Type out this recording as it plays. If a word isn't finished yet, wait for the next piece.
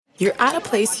you're at a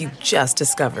place you just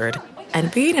discovered.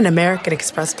 And being an American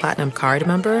Express Platinum card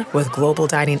member with global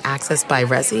dining access by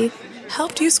Resy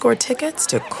helped you score tickets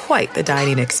to quite the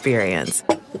dining experience.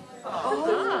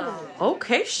 Oh,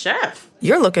 okay, chef.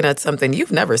 You're looking at something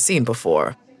you've never seen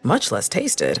before, much less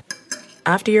tasted.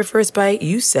 After your first bite,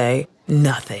 you say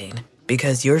nothing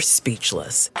because you're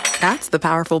speechless. That's the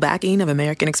powerful backing of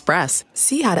American Express.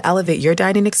 See how to elevate your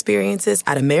dining experiences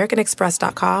at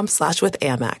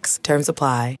americanexpress.com/withAmex. Terms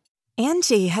apply.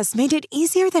 Angie has made it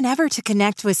easier than ever to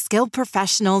connect with skilled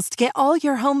professionals to get all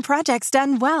your home projects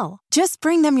done well. Just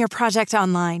bring them your project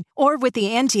online or with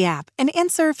the Angie app and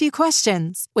answer a few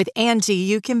questions. With Angie,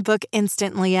 you can book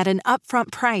instantly at an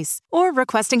upfront price or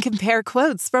request and compare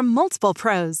quotes from multiple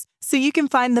pros so you can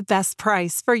find the best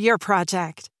price for your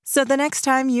project. So the next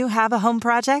time you have a home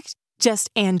project,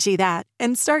 just Angie that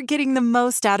and start getting the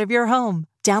most out of your home.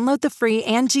 Download the free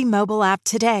Angie mobile app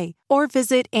today or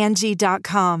visit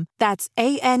Angie.com. That's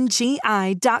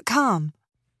ANGI.com.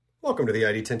 Welcome to the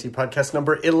ID10T podcast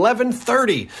number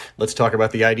 1130. Let's talk about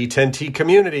the ID10T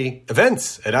community.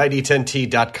 Events at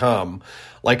ID10T.com.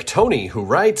 Like Tony, who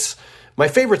writes, my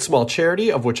favorite small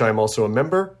charity, of which I'm also a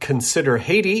member, Consider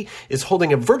Haiti, is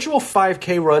holding a virtual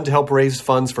 5K run to help raise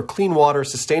funds for clean water,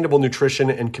 sustainable nutrition,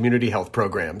 and community health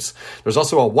programs. There's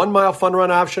also a 1-mile fun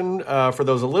run option for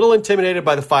those a little intimidated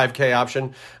by the 5K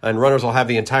option, and runners will have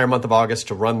the entire month of August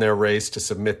to run their race to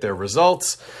submit their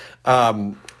results.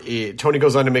 Tony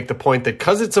goes on to make the point that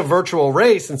because it's a virtual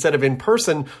race instead of in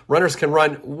person, runners can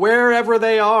run wherever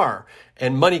they are.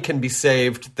 And money can be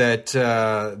saved that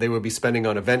they would be spending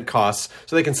on event costs,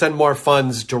 so they can send more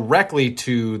funds directly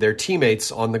to their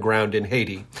teammates on the ground in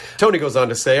Haiti. Tony goes on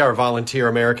to say, our volunteer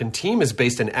American team is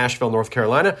based in Asheville, North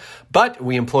Carolina, but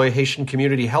we employ Haitian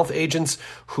community health agents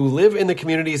who live in the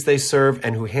communities they serve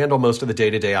and who handle most of the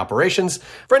day-to-day operations.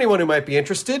 For anyone who might be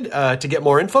interested, to get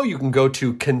more info, you can go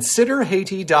to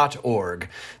considerhaiti.org.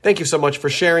 Thank you so much for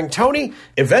sharing, Tony.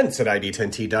 Events at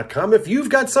ID10T.com if you've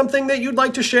got something that you'd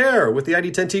like to share with the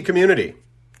ID10T community.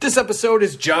 This episode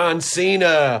is John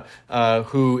Cena,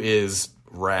 who is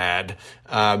rad.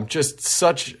 Just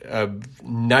such a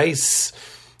nice,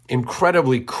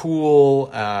 incredibly cool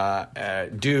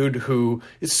dude who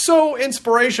is so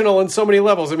inspirational in so many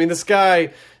levels. I mean, this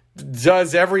guy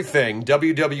does everything.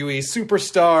 WWE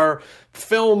superstar,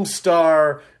 film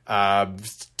star,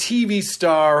 TV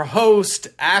star, host,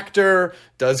 actor,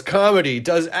 does comedy,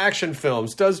 does action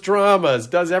films, does dramas,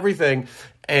 does everything.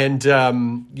 And,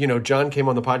 John came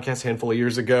on the podcast a handful of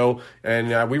years ago,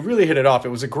 and we really hit it off. It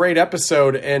was a great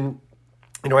episode, and,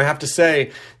 I have to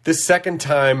say, this second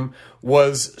time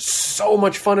was so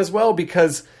much fun as well,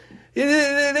 because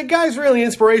the guy's really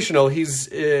inspirational. He's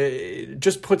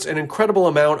just puts an incredible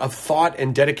amount of thought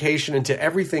and dedication into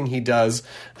everything he does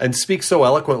and speaks so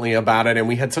eloquently about it, and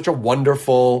we had such a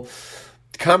wonderful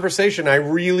conversation. I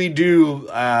really do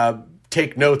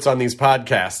take notes on these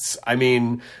podcasts. I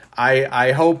mean,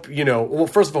 I hope, well,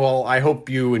 first of all, I hope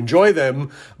you enjoy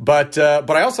them, but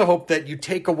I also hope that you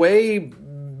take away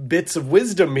bits of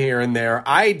wisdom here and there.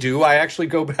 I do. I actually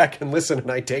go back and listen,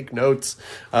 and I take notes,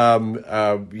 from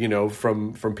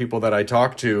people that I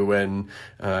talk to, and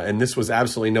this was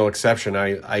absolutely no exception.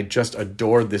 I just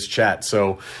adored this chat.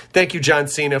 So thank you, John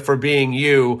Cena, for being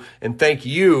you, and thank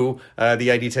you, the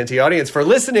ID10T audience, for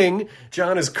listening.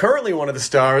 John is currently one of the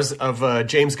stars of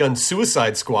James Gunn's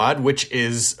Suicide Squad, which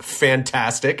is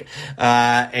fantastic,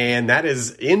 and that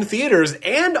is in theaters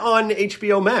and on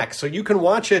HBO Max, so you can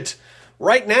watch it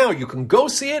right now. You can go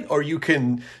see it, or you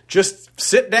can just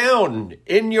sit down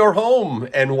in your home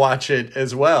and watch it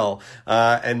as well.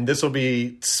 And this will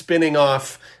be spinning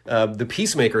off the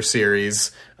Peacemaker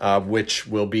series, which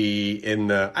will be in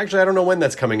the... Actually, I don't know when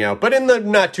that's coming out, but in the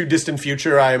not-too-distant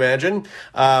future, I imagine.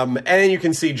 And you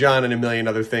can see John in a million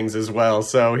other things as well.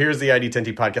 So here's the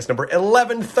ID10T podcast number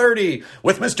 1130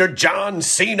 with Mr. John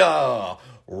Cena.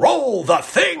 Roll the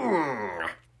thing!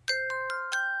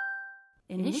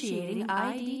 Initiating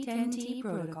ID10T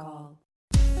protocol.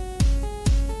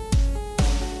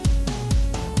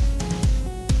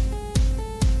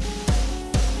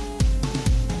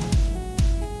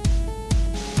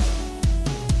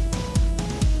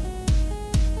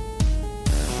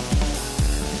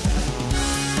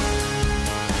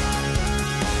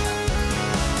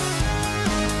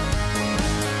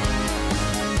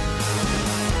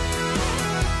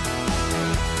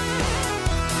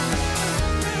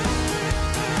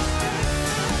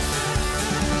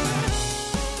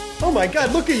 Oh my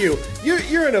God! Look at you.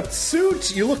 You're in a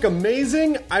suit. You look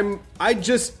amazing. I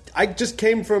just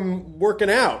came from working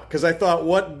out because I thought,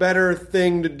 what better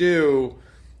thing to do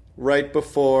right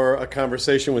before a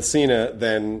conversation with Cena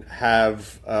than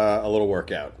have a little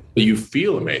workout. But you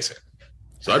feel amazing.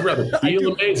 So I'd rather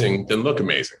feel amazing than look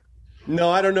amazing.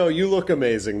 No, I don't know. You look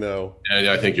amazing, though. And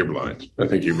I think you're blind. I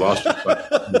think you've lost your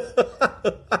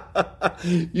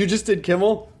You just did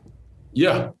Kimmel?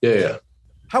 Yeah.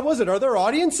 How was it? Are there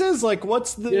audiences? Like,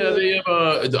 what's the... Yeah, they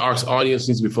have our audience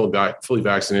needs to be fully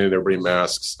vaccinated. Everybody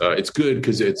masks. It's good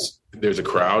because there's a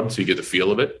crowd, so you get the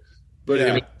feel of it. But yeah.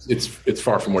 I mean, it's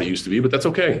far from what it used to be, but that's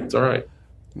okay. It's all right.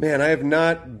 Man, I have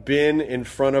not been in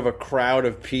front of a crowd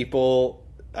of people.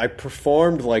 I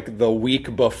performed like the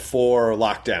week before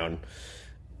lockdown,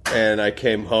 and I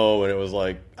came home and it was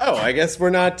like, oh, I guess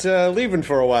we're not leaving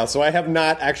for a while. So I have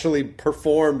not actually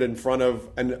performed in front of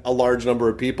a large number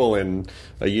of people in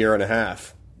a year and a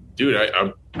half. Dude,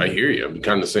 I hear you. I'm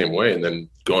kind of the same way. And then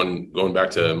going back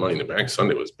to Money in the Bank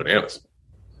Sunday was bananas.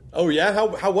 Oh yeah,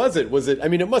 how was it? Was it? I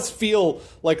mean, it must feel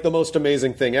like the most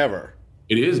amazing thing ever.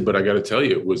 It is, but I got to tell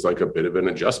you, it was like a bit of an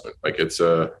adjustment. Like it's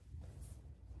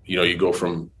you go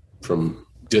from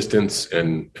distance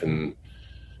and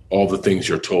all the things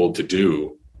you're told to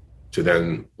do to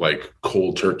then like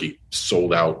cold turkey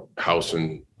sold out house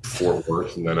in Fort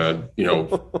Worth and then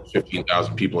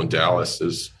 15,000 people in Dallas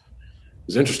is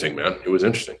interesting, man. It was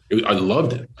interesting. I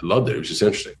loved it. It was just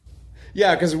interesting.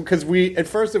 Yeah, because we at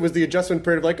first it was the adjustment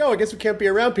period of like, oh, I guess we can't be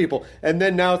around people, and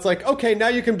then now it's like, okay, now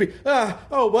you can be.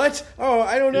 What? Oh,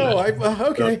 I don't know. Yeah.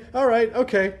 Okay, all right,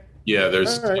 okay. Yeah,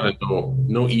 there's kind of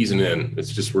no easing in. It's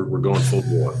just we're going full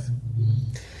bore.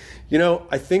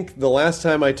 I think the last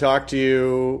time I talked to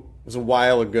you was a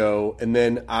while ago, and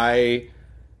then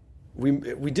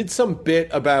we did some bit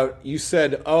about, you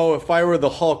said, oh, if I were the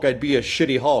Hulk, I'd be a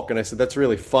shitty Hulk, and I said that's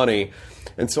really funny.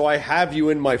 And so I have you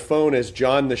in my phone as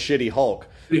John the Shitty Hulk.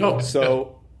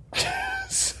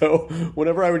 So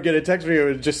whenever I would get a text from you, it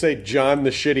would just say John the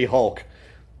Shitty Hulk.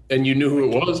 And you knew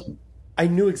who it was? I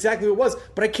knew exactly who it was,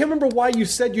 but I can't remember why you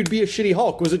said you'd be a shitty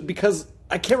Hulk. Was it because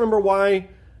I can't remember why?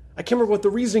 I can't remember what the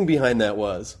reasoning behind that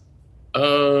was.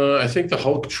 I think the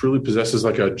Hulk truly possesses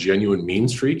like a genuine mean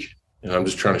streak, and I'm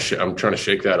just trying to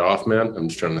shake that off, man. I'm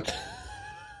just trying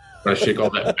to shake all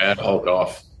that bad Hulk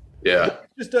off. Yeah.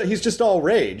 He's just all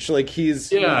rage. Like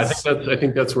he's. I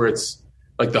think that's where it's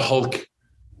like the Hulk,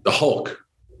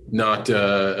 not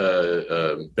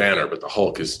Banner, but the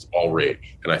Hulk is all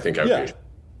rage, and I think I rage.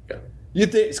 Yeah. You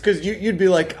think because you'd be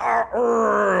like,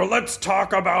 let's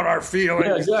talk about our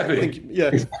feelings. Yeah,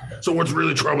 exactly. So what's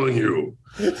really troubling you?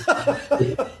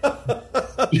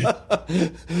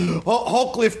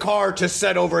 Hulk lift car to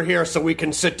set over here so we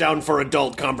can sit down for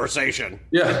adult conversation.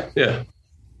 Yeah.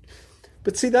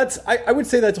 But see, I would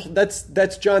say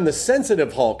that's John the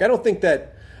sensitive Hulk. I don't think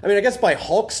that. I mean, I guess by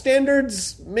Hulk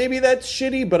standards, maybe that's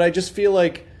shitty. But I just feel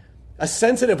like a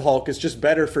sensitive Hulk is just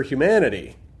better for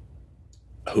humanity.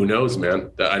 Who knows, man?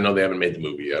 I know they haven't made the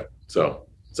movie yet, so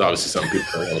it's obviously something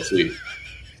people don't want to see.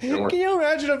 Can you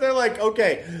imagine if they're like,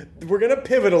 okay, we're gonna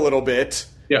pivot a little bit.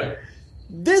 Yeah.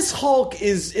 This Hulk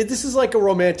this is like a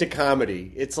romantic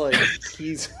comedy. It's like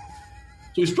So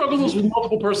he struggles with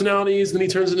multiple personalities, then he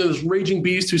turns into this raging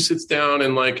beast who sits down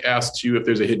and like asks you if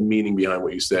there's a hidden meaning behind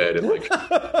what you said, and like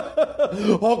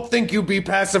Hulk think you be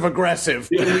passive aggressive.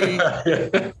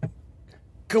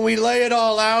 Can we lay it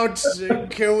all out?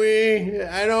 Can we?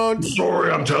 I don't.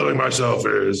 Story I'm telling myself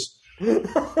is.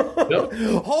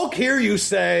 Hulk hear you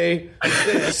say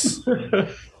this.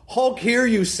 Hulk hear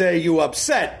you say you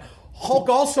upset. Hulk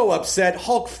also upset.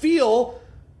 Hulk feel.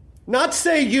 Not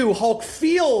say you, Hulk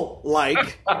feel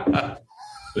like.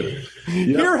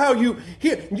 Hear how you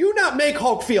not make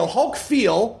Hulk feel. Hulk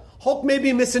feel. Hulk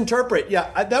maybe misinterpret.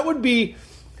 Yeah, that would be.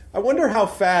 I wonder how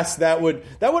fast that would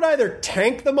either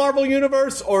tank the Marvel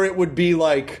universe or it would be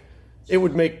like it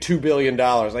would make $2 billion.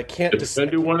 I can't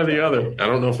decide. Do one or the other. I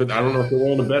don't know if they're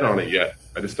willing to bet on it yet.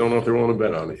 I just don't know if they're willing to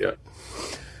bet on it yet.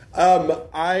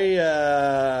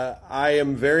 I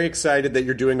am very excited that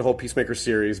you're doing a whole Peacemaker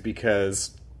series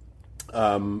because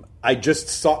I just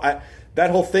saw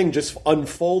that whole thing just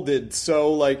unfolded.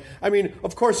 So, like, I mean,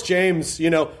 of course, James,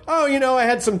 I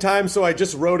had some time, so I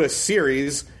just wrote a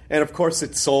series, and of course,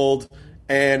 it sold,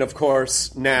 and of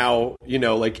course, now,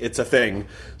 it's a thing.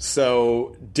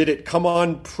 So, did it come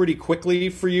on pretty quickly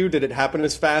for you? Did it happen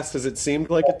as fast as it seemed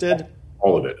like it did?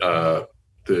 All of it.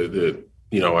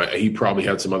 He probably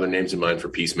had some other names in mind for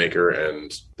Peacemaker,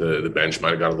 and the bench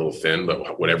might have got a little thin,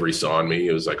 but whatever he saw in me,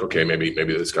 it was like, okay, maybe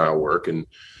this guy will work. And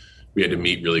we had to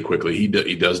meet really quickly. He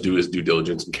does do his due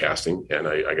diligence in casting, and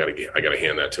I gotta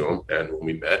hand that to him. And when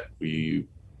we met, we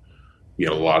we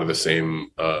had a lot of the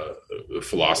same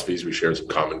philosophies. We shared some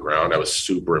common ground. I was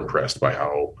super impressed by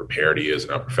how prepared he is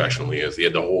and how professional he is. He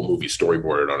had the whole movie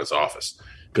storyboarded on his office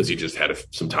because he just had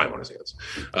some time on his hands.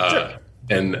 Sure.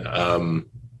 And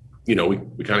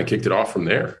we kind of kicked it off from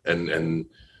there, and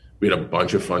we had a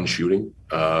bunch of fun shooting.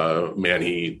 Man,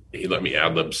 he let me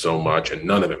ad-lib so much, and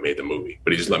none of it made the movie,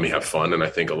 but he just let me have fun. And I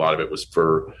think a lot of it was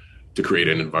to create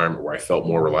an environment where I felt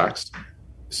more relaxed,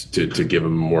 to give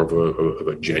him more of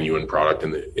a genuine product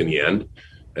in the end.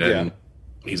 And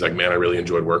he's like, man, I really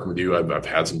enjoyed working with you. I've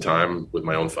had some time with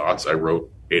my own thoughts. I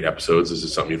wrote 8 episodes. Is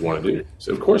this something you'd want to do?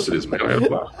 So of course it is, man. I had a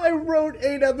blast. I wrote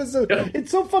 8 episodes. Yeah. It's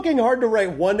so fucking hard to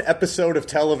write one episode of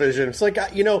television. It's like,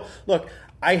 look,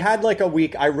 I had like a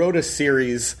week. I wrote a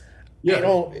series. Yeah.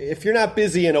 If you're not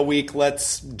busy in a week,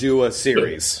 let's do a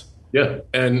series. Yeah.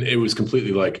 And it was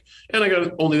completely like, and I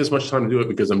got only this much time to do it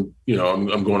because I'm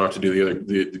going off to do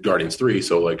the Guardians 3.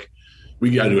 So like,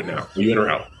 we got to do it now. You in or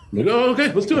out? I'm like, oh,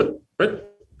 okay, let's do it. Right.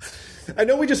 I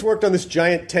know we just worked on this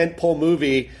giant tentpole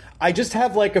movie. I just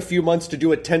have like a few months to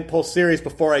do a tentpole series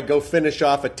before I go finish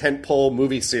off a tentpole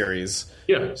movie series.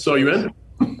 Yeah. So you in?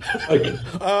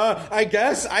 I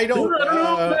guess I don't.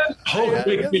 Hulk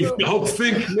think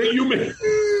you may.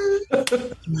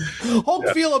 Hulk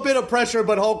feel a bit of pressure,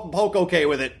 but Hulk okay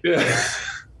with it. Yeah.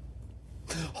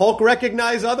 Hulk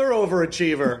recognize other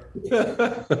overachiever.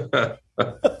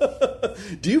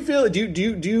 Do you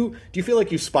feel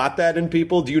like you spot that in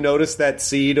people? Do you notice that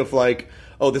seed of like,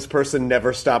 oh, this person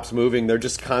never stops moving. They're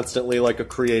just constantly like a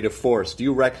creative force. Do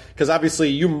you because obviously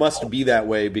you must be that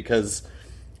way, because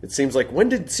it seems like, when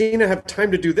did Cena have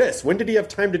time to do this? When did he have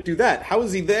time to do that? How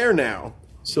is he there now?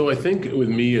 So I think with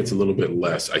me, it's a little bit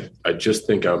less. I just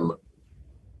think I'm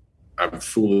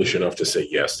foolish enough to say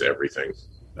yes to everything.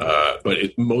 But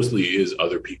it mostly is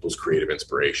other people's creative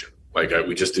inspiration. Like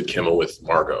we just did Kimmel with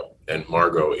Margot, and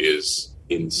Margot is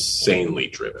insanely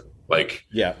driven. Like,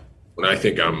 yeah, when I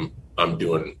think I'm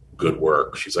doing good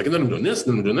work, she's like, and then I'm doing this,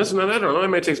 and then I'm doing this, and then I don't know, I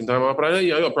might take some time off, but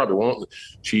I probably won't.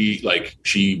 She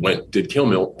did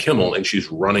Kimmel, and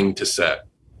she's running to set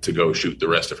to go shoot the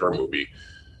rest of her movie.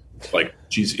 Like,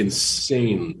 she's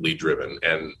insanely driven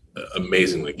and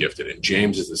amazingly gifted. And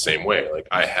James is the same way. Like,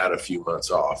 I had a few months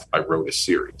off. I wrote a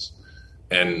series,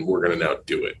 and we're going to now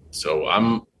do it. So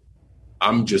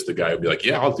I'm just the guy who'd be like,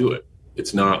 yeah, I'll do it.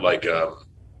 It's not like,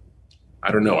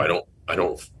 I don't know.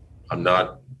 I'm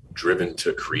not driven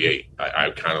to create.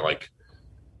 I kind of like,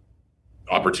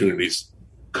 opportunities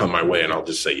come my way, and I'll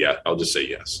just say, yeah, I'll just say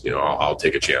yes. I'll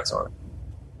take a chance on it.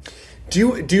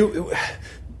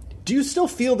 Do you still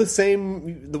feel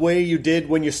the way you did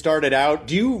when you started out?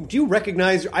 Do you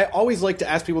recognize? I always like to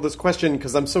ask people this question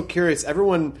because I'm so curious.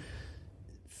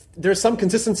 There's some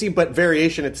consistency but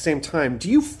variation at the same time. Do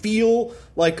you feel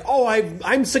like, oh,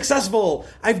 I'm successful,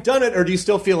 I've done it, or do you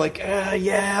still feel like,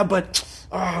 yeah, but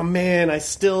oh man, I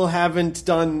still haven't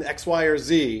done X, Y, or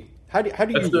Z? How do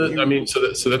you?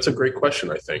 So that's a great question.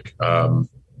 I think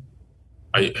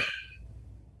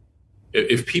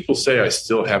if people say I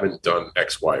still haven't done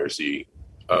X, Y, or Z,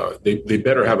 they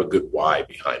better have a good why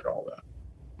behind all that.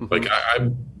 Mm-hmm. Like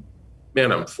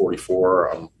I'm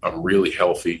 44. I'm really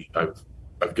healthy.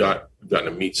 I've gotten to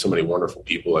meet so many wonderful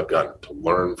people. I've gotten to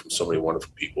learn from so many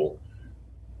wonderful people.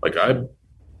 Like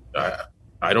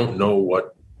I don't know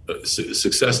what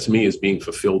success to me is. Being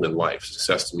fulfilled in life.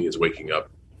 Success to me is waking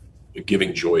up,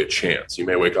 giving joy a chance. You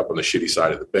may wake up on the shitty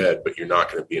side of the bed, but you're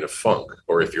not going to be in a funk.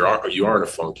 Or if you are in a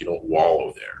funk, you don't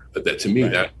wallow there. That to me,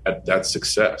 right. That's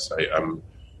success. I'm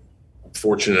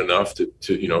fortunate enough to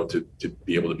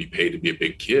be able to be paid to be a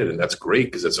big kid, and that's great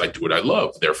because I do what I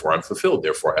love. Therefore, I'm fulfilled.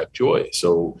 Therefore, I have joy.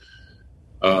 So,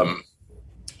 I'm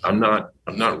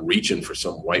not reaching for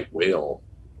some white whale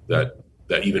that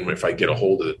even if I get a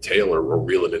hold of the tail or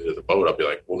reel it into the boat, I'll be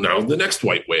like, well, now the next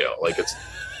white whale. Like it's.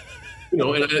 And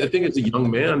I think as a young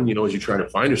man, as you're trying to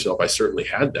find yourself, I certainly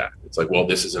had that. It's like, well,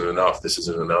 this isn't enough. This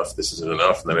isn't enough. This isn't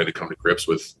enough. And then I had to come to grips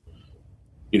with,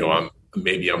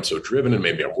 I'm so driven and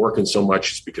maybe I'm working so much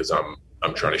just because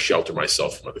I'm trying to shelter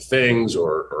myself from other things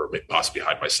or possibly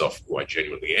hide myself from who I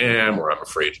genuinely am, or I'm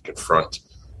afraid to confront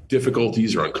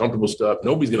difficulties or uncomfortable stuff.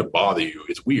 Nobody's going to bother you.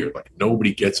 It's weird. Like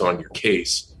nobody gets on your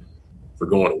case for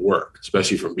going to work,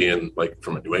 especially from being like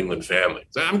from a New England family.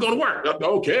 So, I'm going to work.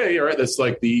 Okay. All right. That's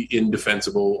like the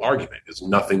indefensible argument. There's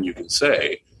nothing you can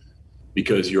say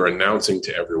because you're announcing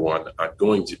to everyone, I'm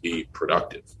going to be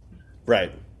productive.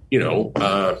 Right.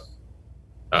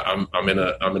 I'm in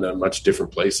a much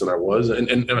different place than I was.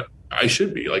 And I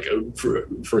should be like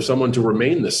for someone to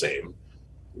remain the same,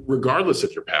 regardless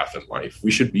of your path in life, we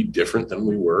should be different than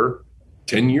we were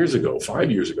 10 years ago, 5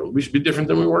 years ago. We should be different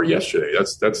than we were yesterday.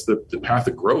 That's the path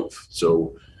of growth.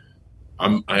 So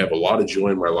I have a lot of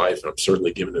joy in my life, and I'm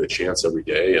certainly giving it a chance every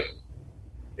day. And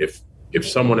if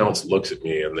someone else looks at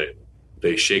me and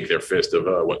they shake their fist of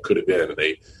what could have been, and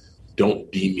they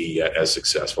don't deem me yet as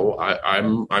successful,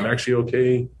 I'm actually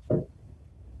okay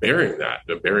bearing that,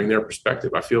 bearing their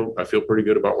perspective. I feel pretty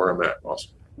good about where I'm at, boss.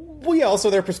 Well, yeah. Also,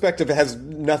 their perspective has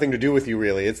nothing to do with you,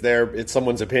 really. It's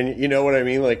someone's opinion. You know what I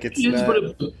mean? Like it's not...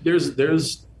 But there's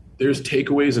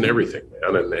takeaways in everything,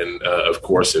 man. And of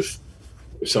course, if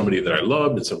somebody that I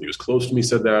loved and somebody who was close to me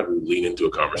said that, we would lean into a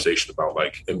conversation about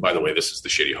like. And by the way, this is the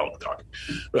Shitty Hulk talking.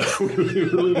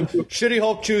 Shitty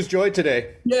Hulk choose joy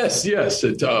today. Yes.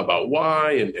 About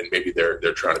why, and maybe they're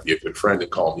trying to be a good friend and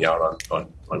call me out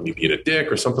on me being a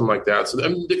dick or something like that. So I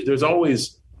mean, there's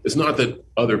always. It's not that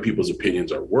other people's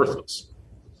opinions are worthless,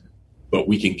 but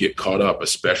we can get caught up,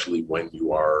 especially when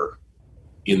you are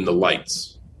in the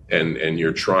lights and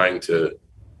you're trying to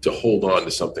hold on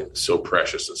to something so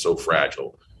precious and so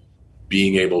fragile.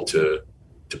 Being able to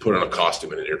put on a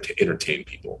costume and entertain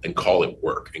people and call it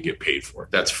work and get paid for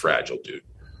it. That's fragile, dude.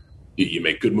 You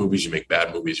make good movies, you make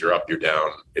bad movies, you're up, you're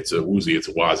down. It's a woozy, it's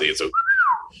a wazi, it's a...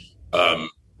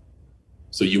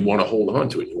 So you want to hold on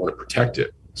to it. You want to protect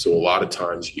it. So a lot of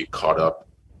times you get caught up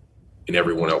in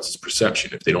everyone else's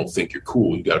perception. If they don't think you're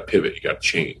cool, you got to pivot, you got to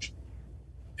change.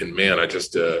 And man, I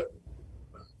just,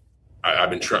 I've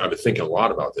been thinking a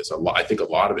lot about this. I think a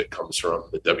lot of it comes from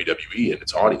the WWE and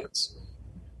its audience.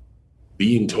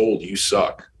 Being told you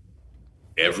suck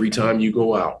every time you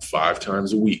go out 5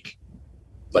 times a week,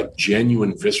 like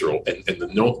genuine, visceral. And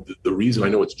the reason I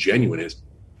know it's genuine is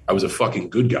I was a fucking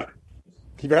good guy.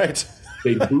 Right.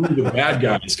 They boo the bad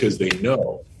guys because they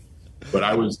know, but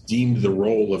I was deemed the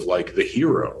role of like the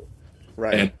hero.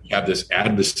 Right. And you have this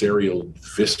adversarial,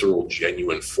 visceral,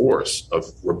 genuine force of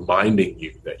reminding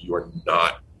you that you are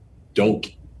not,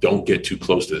 don't get too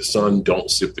close to the sun.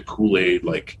 Don't sip the Kool-Aid.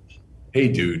 Like, hey,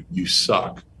 dude, you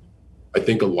suck. I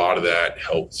think a lot of that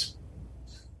helped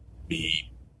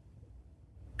me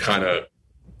kind of,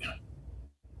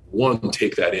 one,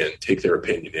 take that in, take their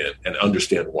opinion in, and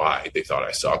understand why they thought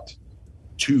I sucked.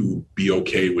 2, be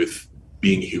okay with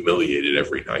being humiliated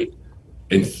every night.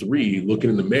 And 3, looking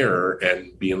in the mirror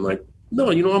and being like, no,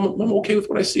 you know, I'm okay with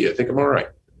what I see. I think I'm all right.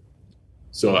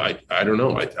 So I don't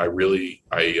know. I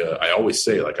always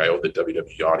say, like, I owe the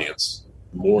WWE audience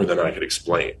more than I could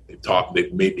explain.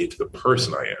 They've made me into the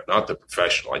person I am, not the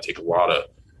professional. I take a lot of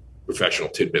professional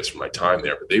tidbits from my time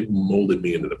there, but they've molded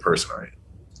me into the person I am.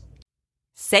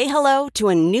 Say hello to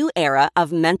a new era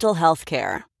of mental health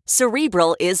care.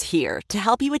 Cerebral is here to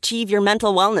help you achieve your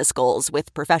mental wellness goals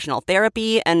with professional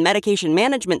therapy and medication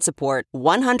management support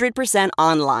 100%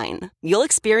 online. You'll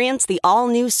experience the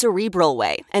all-new Cerebral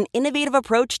Way, an innovative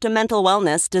approach to mental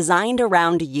wellness designed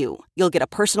around you. You'll get a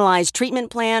personalized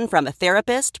treatment plan from a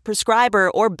therapist,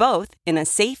 prescriber, or both in a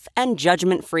safe and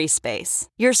judgment-free space.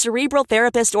 Your Cerebral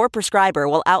therapist or prescriber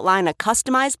will outline a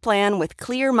customized plan with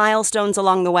clear milestones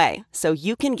along the way, so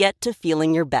you can get to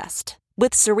feeling your best.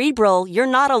 With Cerebral, you're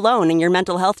not alone in your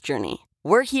mental health journey.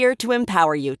 We're here to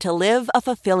empower you to live a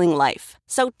fulfilling life.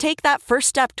 So take that first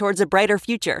step towards a brighter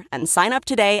future and sign up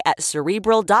today at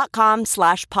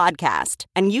Cerebral.com/podcast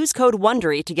and use code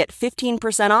WONDERY to get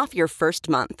 15% off your first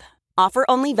month. Offer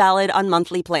only valid on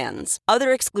monthly plans.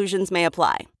 Other exclusions may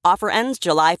apply. Offer ends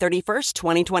July 31st,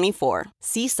 2024.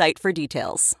 See site for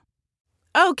details.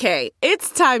 Okay,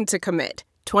 it's time to commit.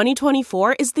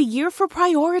 2024 is the year for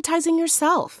prioritizing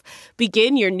yourself.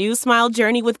 Begin your new smile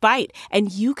journey with Byte, and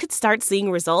you could start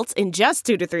seeing results in just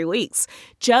 2 to 3 weeks.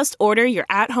 Just order your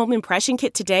at-home impression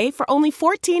kit today for only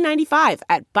 $14.95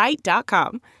 at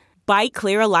Byte.com. Byte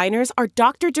clear aligners are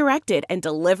doctor-directed and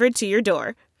delivered to your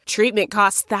door. Treatment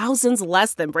costs thousands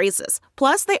less than braces.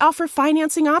 Plus, they offer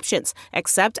financing options,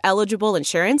 accept eligible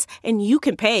insurance, and you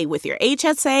can pay with your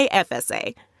HSA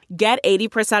FSA. Get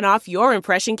 80% off your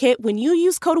impression kit when you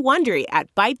use code WONDERY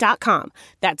at Byte.com.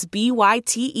 That's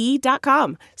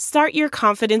BYTE.com. Start your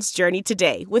confidence journey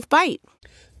today with Byte.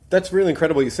 That's really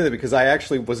incredible you say that, because I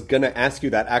actually was going to ask you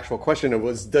that actual question. It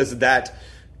was, does that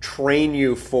train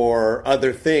you for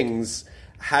other things?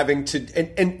 Having to,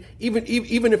 and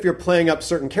even if you're playing up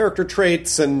certain character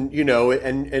traits and, you know,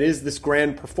 and it is this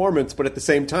grand performance, but at the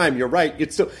same time, you're right.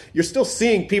 You're still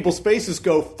seeing people's faces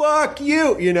go, fuck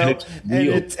you, you know,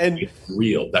 it's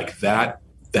real. Like that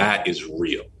is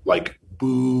real. Like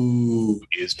boo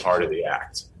is part of the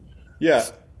act. Yeah.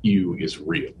 You is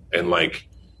real. And like,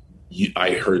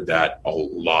 I heard that a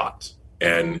lot,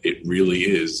 and it really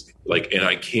is like, and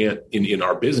I can't in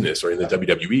our business or in the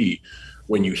WWE,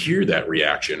 when you hear that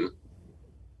reaction,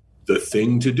 the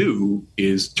thing to do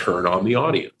is turn on the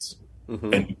audience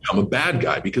and become a bad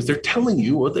guy because they're telling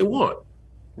you what they want.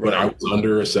 But I was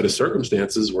under a set of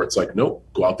circumstances where it's like, nope,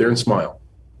 go out there and smile.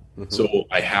 So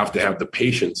I have to have the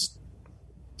patience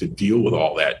to deal with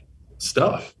all that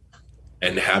stuff,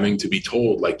 and having to be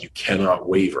told like you cannot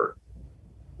waver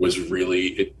was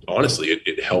really, honestly,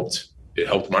 it helped. It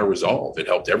helped my resolve. It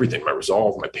helped everything, my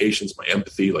resolve, my patience, my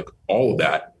empathy, like all of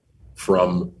that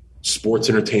from sports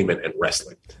entertainment and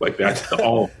wrestling. Like that's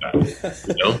all of that,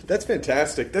 you know? That's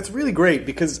fantastic. That's really great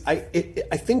because I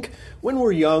think when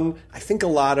we're young, I think a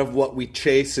lot of what we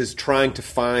chase is trying to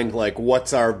find like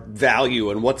what's our value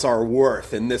and what's our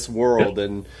worth in this world. Yeah.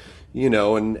 And, you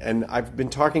know, and I've been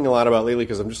talking a lot about lately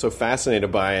because I'm just so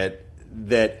fascinated by it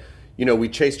that, you know, we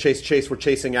chase. We're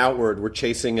chasing outward. We're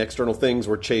chasing external things.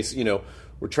 We're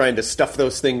trying to stuff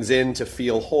those things in to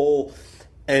feel whole.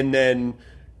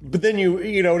 But then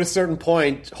you know, at a certain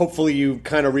point, hopefully you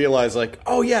kind of realize like,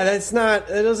 oh yeah, it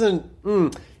doesn't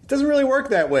really work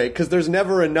that way because there's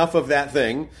never enough of that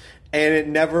thing and it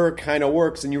never kind of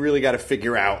works. And you really got to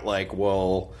figure out like,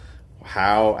 well,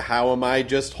 how am I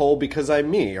just whole because I'm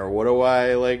me? Or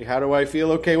how do I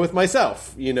feel okay with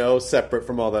myself, you know, separate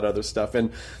from all that other stuff?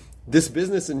 And this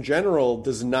business in general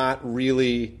does not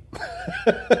really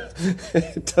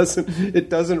it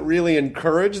doesn't really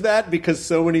encourage that because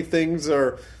so many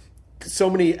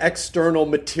external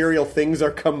material things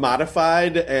are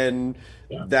commodified and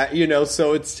that, you know,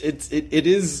 so it's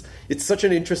such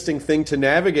an interesting thing to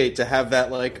navigate, to have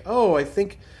that like, I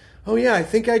think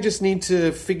I just need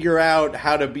to figure out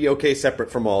how to be okay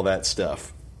separate from all that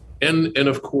stuff. And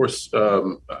of course,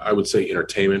 I would say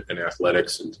entertainment and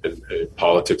athletics and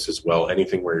politics as well,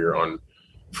 anything where you're on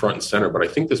front and center. But I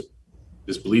think this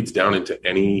bleeds down into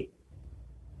any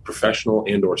professional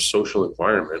and or social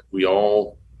environment. We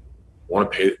all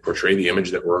want to portray the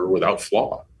image that we're without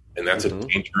flaw. And that's a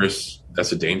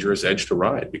dangerous edge to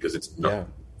ride because it's not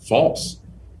false.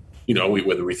 You know,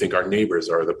 whether we think our neighbors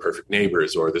are the perfect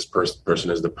neighbors or this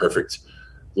person has the perfect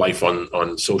life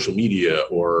on social media,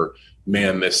 or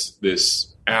man,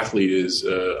 this athlete is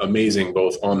amazing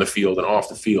both on the field and off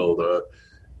the field.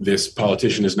 This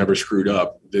politician has never screwed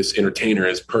up. This entertainer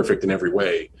is perfect in every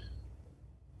way.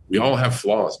 We all have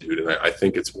flaws, dude. And I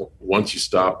think it's once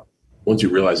you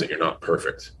realize that you're not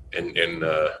perfect and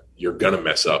you're going to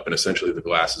mess up and essentially the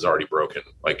glass is already broken.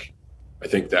 Like, I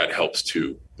think that helps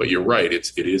too. But you're right.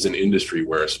 It is an industry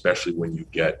where, especially when you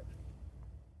get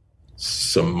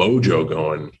some mojo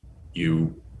going,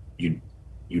 you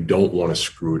don't want to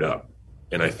screw it up.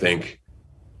 And I think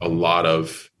a lot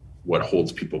of what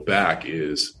holds people back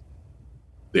is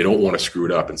they don't want to screw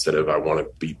it up instead of I want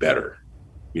to be better.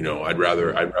 You know, I'd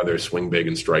rather swing big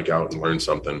and strike out and learn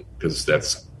something, because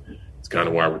it's kind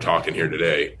of why we're talking here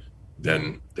today,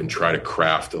 than try to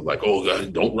craft like,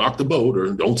 don't rock the boat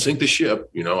or don't sink the ship.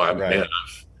 You know, I've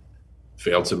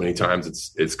failed so many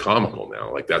times. It's comical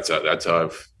now. Like that's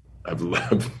how I'm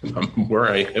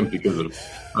where I am because of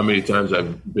how many times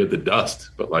I've bit the dust.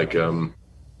 But like,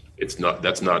 that's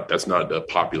not a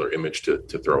popular image to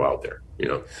throw out there, you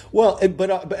know? Well, but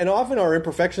often our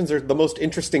imperfections are the most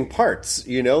interesting parts,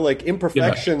 you know, like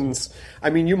imperfections. Yeah. I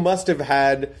mean, you must have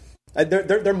had,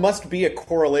 there must be a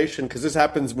correlation, because this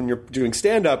happens when you're doing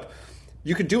stand-up.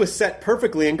 You could do a set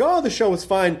perfectly and go, the show was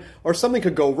fine, or something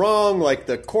could go wrong, like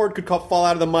the cord could fall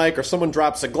out of the mic, or someone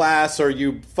drops a glass, or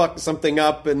you fuck something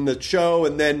up in the show,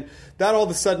 and then that all of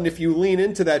a sudden, if you lean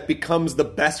into that, becomes the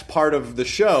best part of the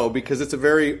show, because it's a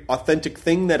very authentic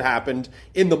thing that happened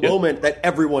in the moment that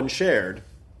everyone shared.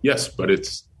 Yes, but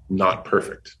it's not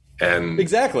perfect. And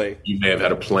exactly, you may have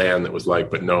had a plan that was like,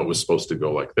 but no, it was supposed to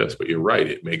go like this. But you're right.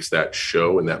 It makes that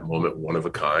show and that moment one of a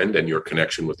kind, and your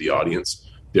connection with the audience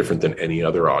different than any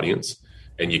other audience.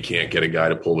 And you can't get a guy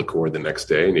to pull the cord the next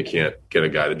day, and you can't get a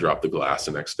guy to drop the glass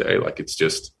the next day. Like, it's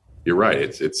just, you're right.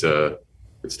 It's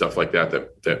stuff like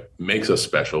that makes us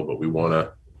special, but we want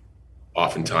to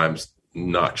oftentimes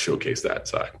not showcase that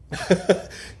side.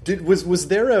 Was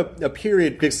there a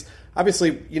period, because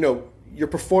obviously, you know, you're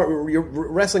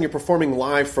wrestling, you're performing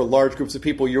live for large groups of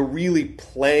people, you're really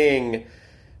playing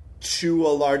to a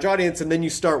large audience, and then you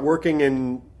start working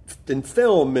in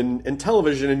film and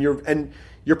television, and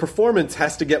your performance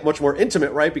has to get much more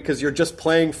intimate, right? Because you're just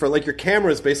playing for, like, your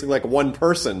camera is basically like one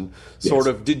person, sort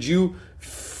of. Did you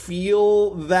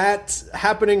feel that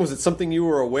happening? Was it something you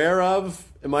were aware of?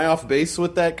 Am I off base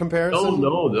with that comparison?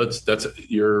 No, that's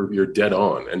you're dead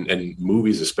on. And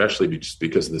movies, especially, just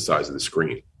because of the size of the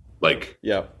screen. Like,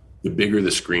 the bigger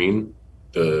the screen,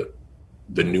 the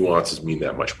nuances mean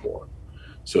that much more.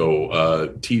 So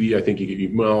TV, I think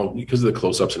because of the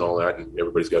close-ups and all that, and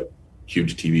everybody's got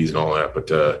huge TVs and all that,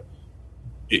 but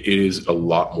it is a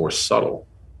lot more subtle.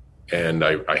 And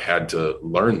I had to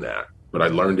learn that, but I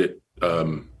learned it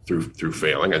through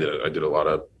failing. I did a lot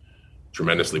of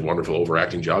tremendously wonderful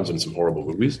overacting jobs in some horrible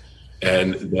movies,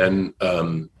 and then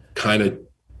kind of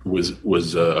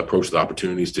was approached with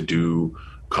opportunities to do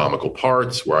comical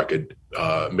parts where I could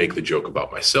make the joke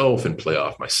about myself and play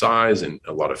off my size, and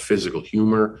a lot of physical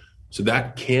humor. So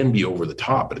that can be over the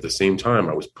top, but at the same time,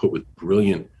 I was put with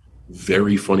brilliant,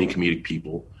 very funny comedic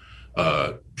people,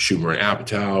 Schumer and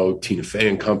Apatow, Tina Fey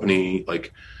and company,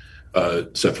 like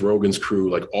Seth Rogen's crew,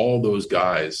 like all those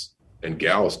guys and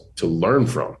gals to learn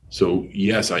from. So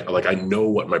yes, I know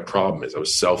what my problem is. I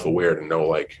was self-aware to know,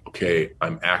 like, okay,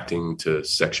 I'm acting to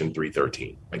Section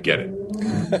 313. I get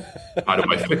it. How do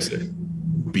I fix it?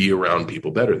 Be around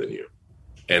people better than you.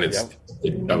 And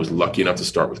I was lucky enough to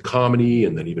start with comedy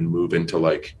and then even move into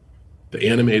like the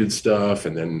animated stuff,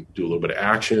 and then do a little bit of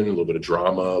action, a little bit of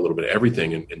drama, a little bit of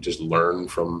everything, and just learn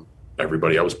from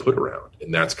everybody I was put around.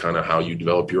 And that's kind of how you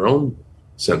develop your own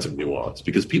sense of nuance,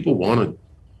 because people want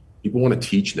to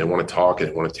teach, and they want to talk, and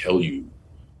they want to tell you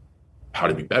how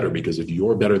to be better, because if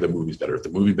you're better, the movie's better. If the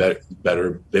movie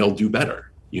better, they'll do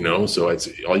better, you know? So it's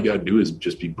all you got to do is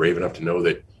just be brave enough to know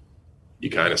that you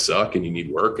kind of suck and you need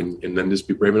work, and then just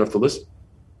be brave enough to listen.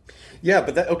 Yeah,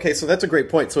 but so that's a great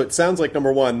point. So it sounds like,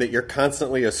 number one, that you're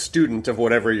constantly a student of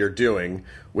whatever you're doing,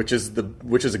 which is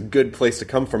a good place to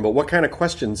come from. But what kind of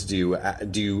questions do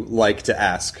you like to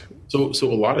ask? So a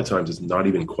lot of times it's not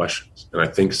even questions, and I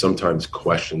think sometimes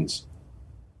questions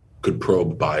could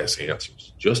probe bias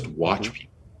answers. Just watch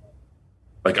people.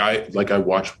 Like I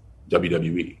watch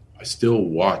WWE. I still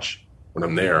watch when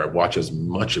I'm there. I watch as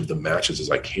much of the matches as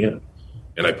I can.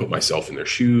 And I put myself in their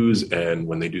shoes, and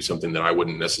when they do something that I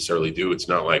wouldn't necessarily do, it's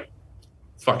not like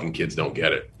fucking kids don't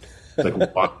get it.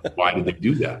 Like, why did they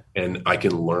do that? And I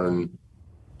can learn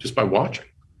just by watching.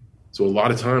 So a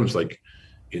lot of times, like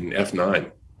in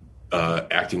F9,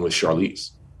 acting with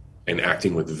Charlize and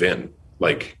acting with Vin,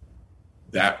 like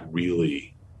that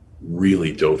really,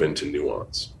 really dove into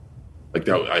nuance. Like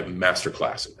that, I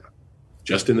masterclass in that,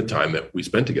 just in the time that we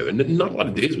spent together. Not a lot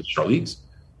of days with Charlize.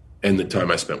 And the time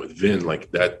I spent with Vin,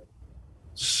 like that,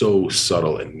 so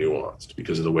subtle and nuanced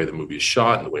because of the way the movie is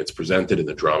shot and the way it's presented and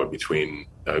the drama between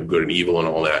good and evil and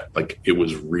all that. Like it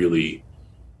was really,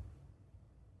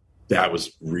 that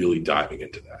was really diving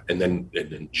into that. And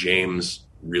then James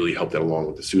really helped that along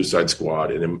with the Suicide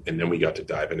Squad. And then we got to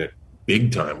dive in it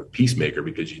big time with Peacemaker,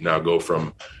 because you now go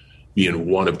from being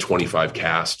one of 25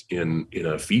 cast in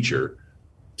a feature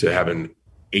to having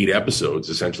 8 episodes,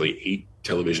 essentially 8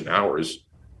 television hours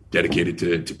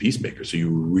dedicated to Peacemaker. So you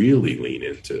really lean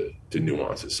into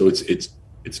nuances. So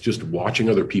it's just watching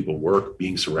other people work,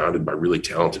 being surrounded by really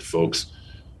talented folks,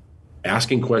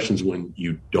 asking questions when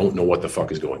you don't know what the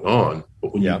fuck is going on,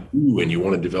 but when you do and you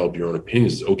want to develop your own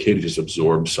opinions, it's okay to just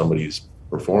absorb somebody's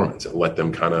performance and let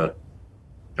them kind of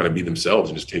be themselves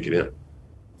and just take it in.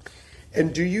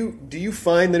 And do you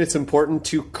find that it's important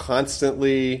to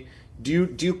constantly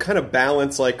do you kind of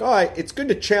balance, like, it's good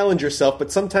to challenge yourself,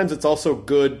 but sometimes it's also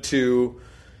good to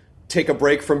take a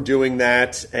break from doing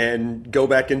that and go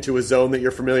back into a zone that you're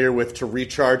familiar with to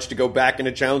recharge, to go back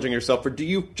into challenging yourself? Or do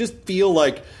you just feel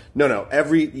like, no,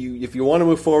 if you want to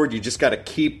move forward, you just got to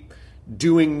keep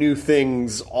doing new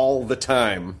things all the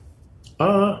time?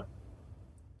 Man,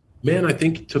 I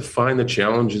think to find the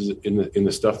challenges in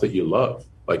the stuff that you love.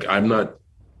 Like I'm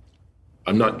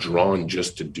not drawn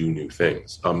just to do new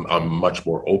things. I'm much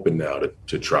more open now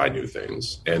to try new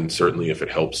things. And certainly if it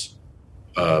helps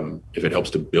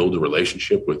to build a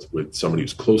relationship with somebody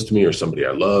who's close to me or somebody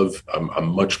I love, I'm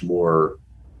much more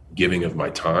giving of my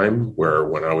time, where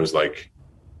when I was like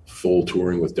full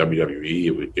touring with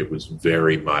WWE, it was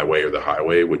very my way or the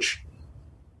highway, which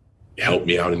helped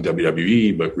me out in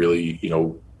WWE, but really,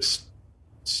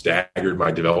 staggered my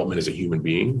development as a human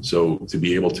being. So to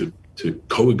be able to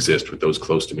coexist with those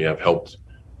close to me, I've helped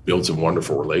build some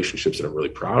wonderful relationships that I'm really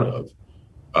proud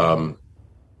of.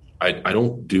 I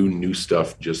don't do new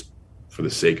stuff just for the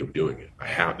sake of doing it.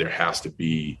 There has to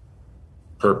be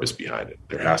purpose behind it.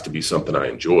 There has to be something I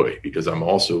enjoy, because I'm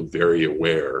also very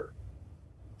aware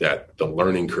that the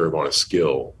learning curve on a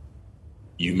skill,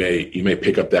 you may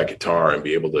pick up that guitar and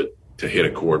be able to hit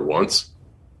a chord once,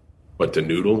 but to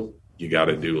noodle, you got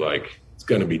to do it's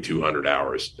going to be 200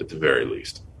 hours at the very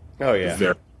least. Oh yeah.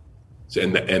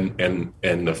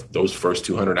 Those first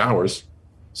 200 hours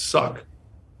suck.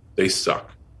 They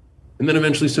suck. And then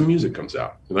eventually some music comes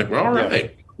out. You're like, well, all right.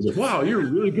 I was like, wow, you're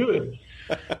really good.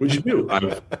 What'd you do?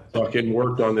 I've fucking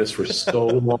worked on this for so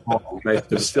long. I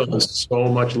still have so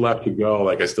much left to go.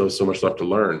 I still have so much left to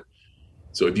learn.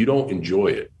 So if you don't enjoy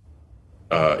it,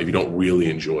 if you don't really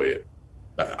enjoy it.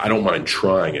 I don't mind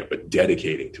trying it, but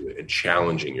dedicating to it and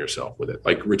challenging yourself with it.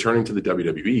 Like returning to the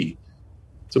WWE,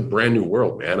 it's a brand new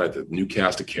world, man. A new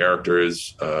cast of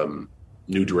characters,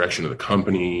 new direction of the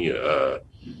company,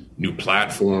 new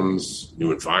platforms,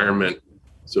 new environment.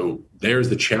 So there's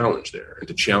the challenge there. And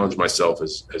to challenge myself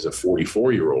as a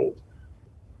 44-year-old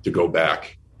to go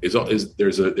back is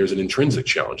there's an intrinsic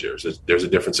challenge there. There's a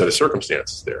different set of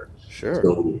circumstances there. Sure.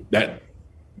 So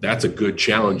that's a good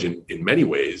challenge in many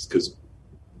ways, because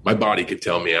my body could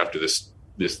tell me after this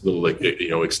little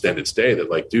extended stay that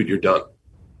like, dude, you're done.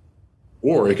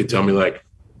 Or it could tell me like,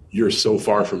 you're so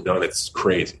far from done, it's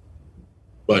crazy.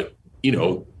 But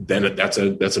then that's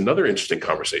another interesting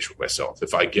conversation with myself.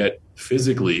 If I get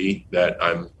physically that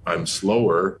I'm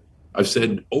slower, I've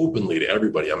said openly to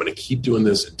everybody, I'm going to keep doing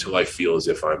this until I feel as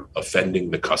if I'm offending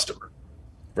the customer.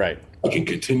 Right. I can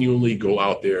continually go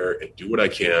out there and do what I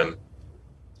can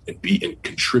and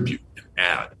contribute and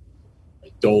add. I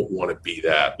don't want to be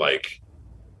that like,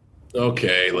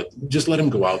 okay, like just let him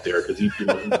go out there because he's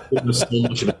doing so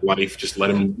much of his life. Just let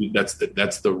him.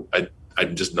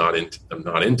 I'm just not into. I'm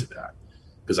not into that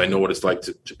because I know what it's like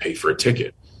to pay for a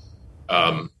ticket.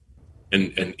 And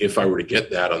if I were to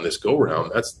get that on this go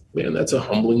round, that's a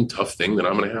humbling, tough thing that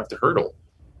I'm going to have to hurdle.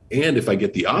 And if I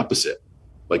get the opposite,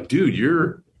 like, dude,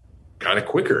 you're kind of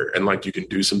quicker and like you can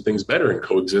do some things better and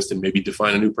coexist and maybe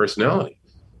define a new personality.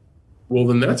 Well,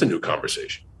 then that's a new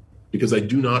conversation because I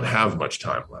do not have much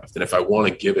time left. And if I want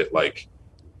to give it like,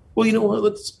 well, you know what,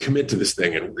 let's commit to this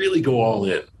thing and really go all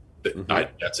in.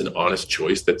 That's an honest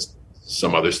choice. That's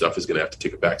some other stuff is going to have to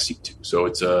take a back seat to. So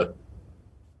it's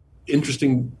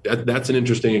interesting. That's an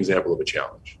interesting example of a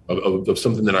challenge of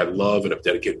something that I love and have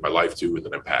dedicated my life to and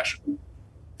that I'm passionate.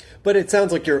 But it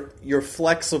sounds like you're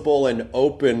flexible and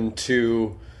open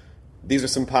to these are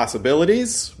some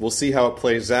possibilities. We'll see how it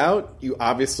plays out. You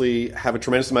obviously have a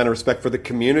tremendous amount of respect for the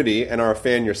community and are a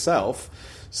fan yourself.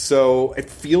 So it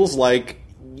feels like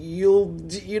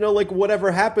like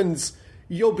whatever happens,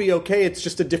 you'll be okay. It's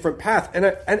just a different path.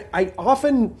 And I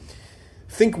often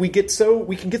think we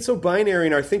can get so binary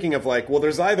in our thinking of like, well,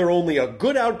 there's either only a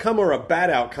good outcome or a bad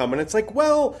outcome. And it's like,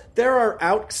 well, there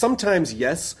are sometimes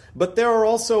yes, but there are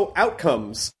also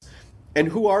outcomes. And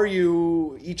who are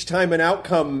you each time an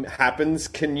outcome happens?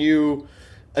 Can you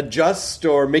adjust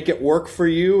or make it work for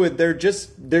you? They're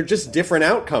just different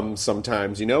outcomes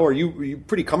sometimes, Are you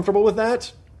pretty comfortable with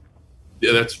that?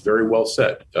 Yeah, that's very well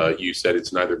said. You said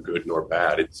it's neither good nor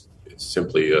bad. It's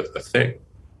simply a thing.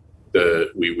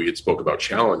 We had spoke about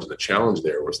challenge, and the challenge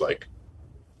there was like,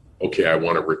 okay, I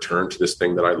want to return to this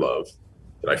thing that I love,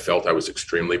 that I felt I was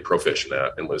extremely proficient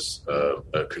at and was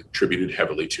contributed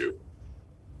heavily to,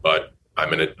 but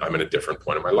I'm in a different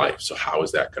point in my life. So how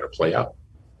is that going to play out?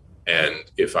 And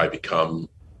if I become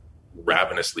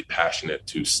ravenously passionate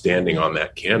to standing on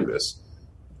that canvas,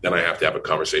 then I have to have a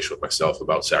conversation with myself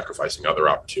about sacrificing other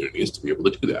opportunities to be able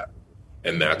to do that.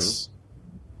 And that's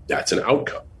an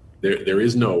outcome. There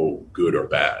is no good or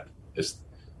bad. As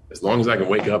long as I can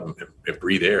wake up and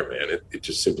breathe air, man, it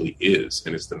just simply is.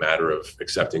 And it's the matter of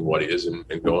accepting what is and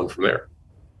going from there.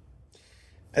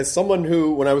 As someone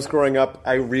who, when I was growing up,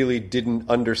 I really didn't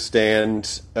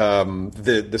understand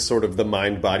the sort of the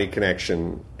mind-body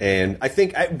connection. And I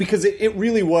think because it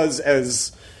really was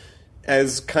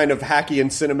as kind of hacky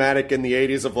and cinematic in the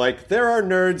 80s of like, there are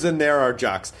nerds and there are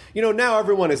jocks. Now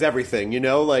everyone is everything,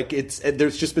 like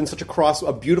there's just been such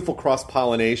a beautiful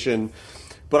cross-pollination.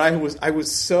 But I was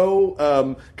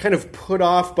so kind of put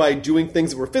off by doing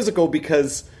things that were physical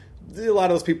because a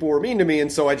lot of those people were mean to me. And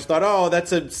so I just thought, oh,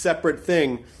 that's a separate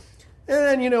thing.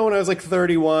 And then, when I was like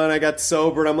 31, I got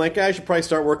sober and I'm like, I should probably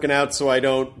start working out so I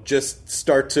don't just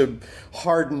start to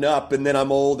harden up and then I'm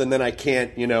old and then I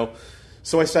can't,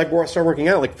 So I started working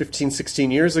out like 15, 16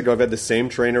 years ago. I've had the same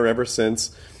trainer ever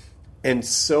since. And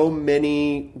so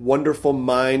many wonderful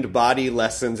mind-body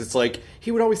lessons. It's like,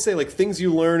 he would always say, like, things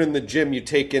you learn in the gym you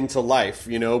take into life,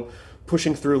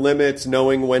 pushing through limits,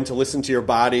 knowing when to listen to your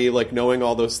body, like knowing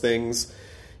all those things.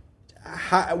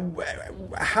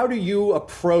 How do you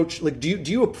approach, like, do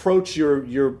you approach your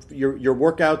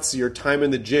workouts, your time in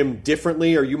the gym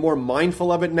differently? Are you more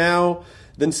mindful of it now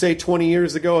than, say, 20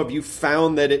 years ago? Have you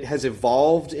found that it has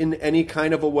evolved in any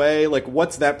kind of a way? Like,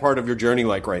 what's that part of your journey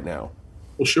like right now?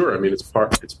 Well, sure. I mean, it's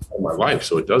part of my life,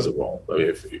 so it does evolve. I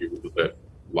mean, that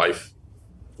life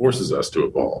forces us to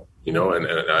evolve, and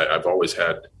I've always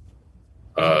had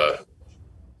a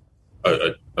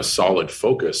solid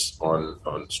focus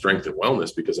on strength and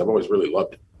wellness because I've always really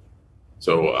loved it.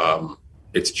 So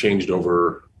it's changed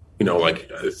over, like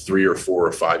 3 or 4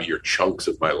 or 5 year chunks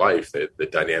of my life. That the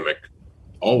dynamic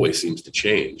always seems to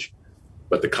change.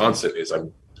 but the constant is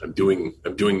I'm doing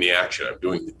the action, I'm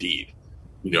doing the deed.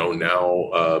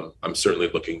 Now I'm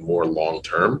certainly looking more long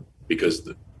term, because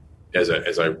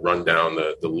as I run down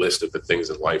the list of the things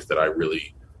in life that I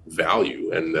really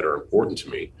value and that are important to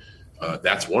me,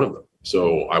 that's one of them.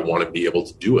 So I want to be able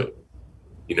to do it.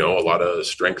 A lot of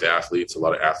strength athletes, a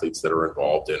lot of athletes that are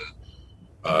involved in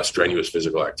strenuous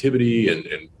physical activity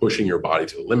and pushing your body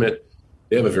to the limit,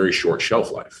 they have a very short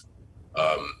shelf life.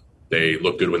 They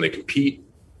look good when they compete,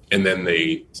 and then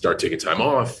they start taking time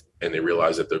off, and they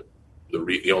realize that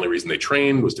the only reason they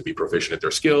trained was to be proficient at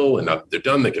their skill, and now that they're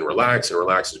done, they can relax, and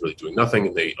relax is really doing nothing,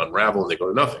 and they unravel and they go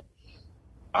to nothing.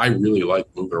 I really like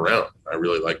moving around. I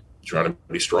really like trying to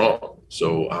be strong.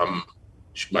 So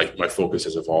my focus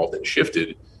has evolved and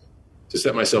shifted to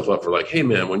set myself up for like, hey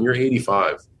man, when you're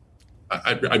 85,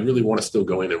 I really want to still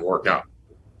go in and work out.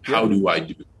 How do I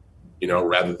do?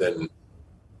 Rather than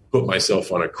put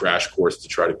myself on a crash course to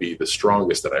try to be the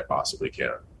strongest that I possibly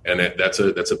can. And that's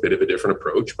a bit of a different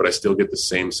approach, but I still get the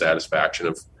same satisfaction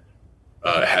of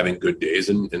having good days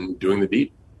and doing the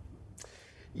deed.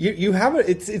 You have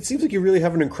it seems like you really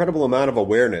have an incredible amount of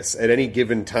awareness at any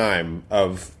given time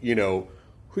of,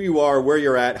 who you are, where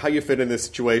you're at, how you fit in this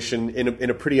situation in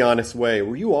a pretty honest way.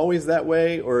 Were you always that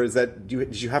way, or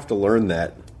did you have to learn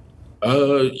that?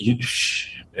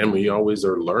 And we always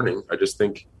are learning. I just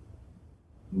think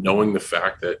knowing the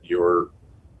fact that you're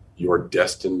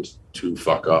destined to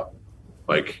fuck up.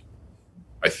 Like,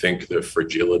 I think the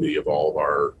fragility of all of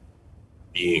our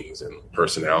beings and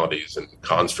personalities and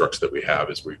constructs that we have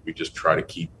is we just try to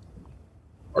keep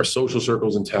our social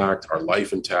circles intact, our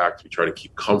life intact. We try to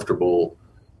keep comfortable.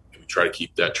 We try to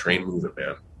keep that train moving,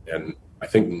 man. And I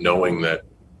think knowing that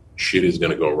shit is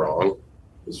going to go wrong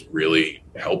is really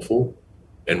helpful.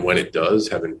 And when it does,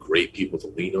 having great people to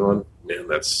lean on, man,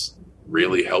 that's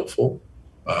really helpful.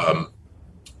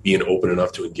 Being open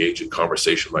enough to engage in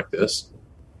conversation like this,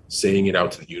 saying it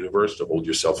out to the universe to hold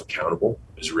yourself accountable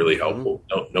is really helpful.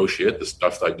 No shit. The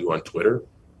stuff that I do on Twitter,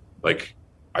 like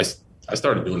I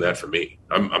started doing that for me.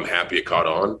 I'm happy it caught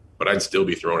on, but I'd still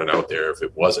be throwing it out there if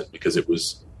it wasn't, because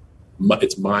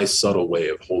it's my subtle way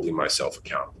of holding myself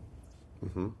accountable.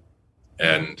 Mm-hmm.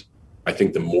 And I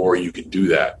think the more you can do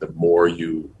that, the more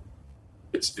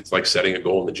it's like setting a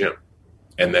goal in the gym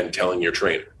and then telling your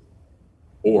trainer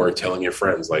or telling your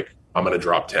friends, like, I'm going to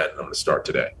drop 10. I'm going to start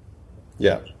today.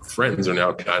 Yeah. Friends are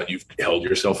now you've held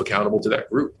yourself accountable to that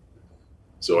group.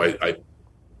 So I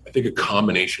think a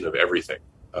combination of everything.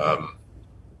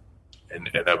 And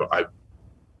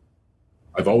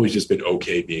I've always just been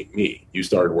okay being me. You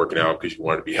started working out because you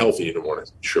wanted to be healthy and didn't want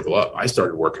to shrivel up. I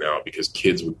started working out because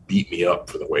kids would beat me up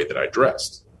for the way that I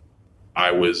dressed.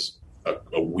 I was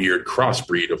a weird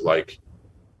crossbreed of like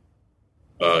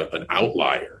an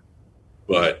outlier,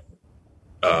 but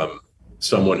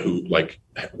someone who like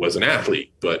was an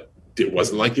athlete, but it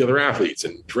wasn't like the other athletes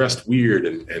and dressed weird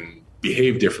and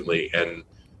behaved differently. And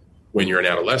when you're an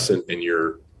adolescent and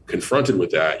you're confronted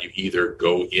with that, you either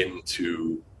go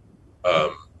into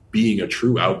being a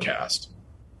true outcast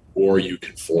or you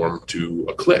conform to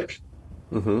a clique.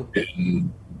 Mm-hmm.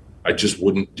 And I just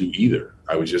wouldn't do either.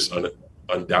 I was just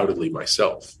undoubtedly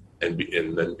myself. And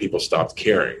then people stopped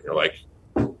caring. They're like,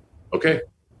 okay,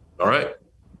 all right.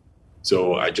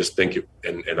 So I just think,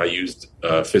 and I used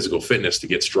physical fitness to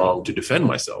get strong to defend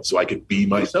myself so I could be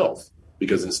myself,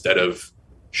 because instead of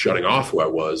shutting off who I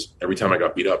was, every time I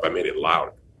got beat up, I made it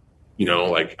loud.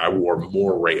 Like I wore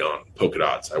more rayon polka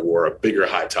dots. I wore a bigger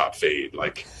high top fade.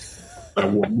 Like I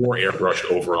wore more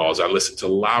airbrushed overalls. I listened to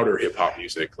louder hip hop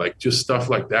music, like just stuff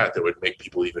like that would make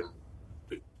people even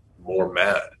more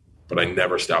mad. But I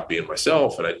never stopped being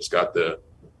myself. And I just got the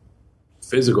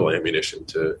physical ammunition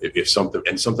to, if something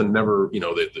never,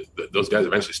 those guys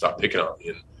eventually stopped picking on me,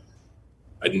 and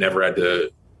I never had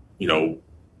to,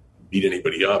 beat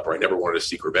anybody up, or I never wanted to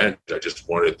seek revenge. I just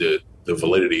wanted the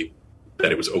validity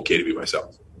that it was okay to be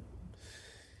myself.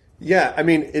 Yeah.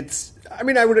 Did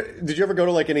you ever go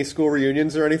to like any school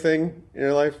reunions or anything in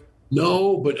your life?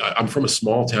 No, but I'm from a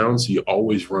small town, so you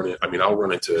always run it. I'll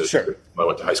run into, sure, I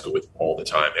went to high school with all the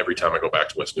time. Every time I go back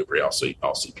to West Newbury, I'll see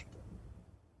people.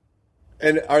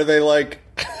 And are they like,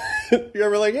 you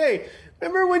ever like, hey,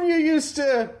 remember when you used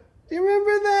to, do you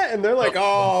remember that? And they're like,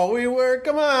 oh, we were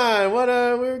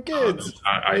kids.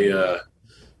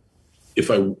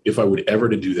 If I would ever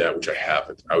to do that, which I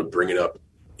haven't, I would bring it up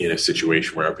in a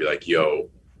situation where I'd be like, yo,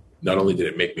 not only did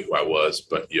it make me who I was,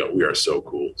 but we are so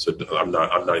cool. So I'm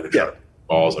not even trying to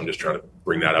balls. I'm just trying to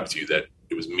bring that up to you, that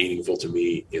it was meaningful to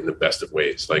me in the best of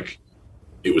ways. Like,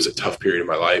 it was a tough period of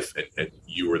my life, and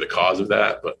you were the cause of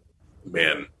that, but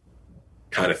man,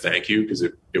 kind of thank you, because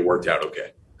it worked out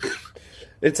okay.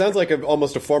 It sounds like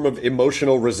almost a form of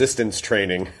emotional resistance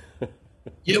training.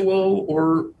 Yeah, well,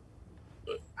 or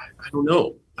I don't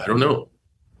know.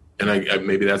 And I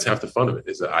maybe that's half the fun of it,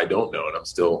 is that I don't know, and I'm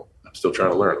still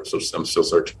trying to learn. I'm still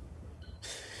searching.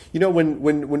 You know,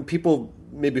 when people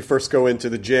maybe first go into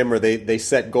the gym, or they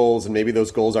set goals, and maybe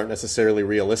those goals aren't necessarily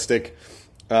realistic.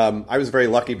 I was very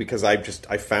lucky because I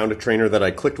found a trainer that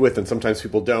I clicked with, and sometimes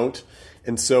people don't.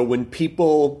 And so when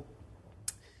people,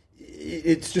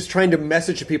 it's just trying to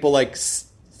message to people like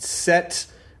set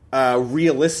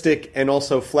realistic and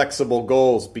also flexible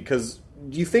goals, because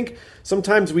do you think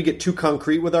sometimes we get too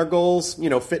concrete with our goals,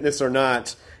 fitness or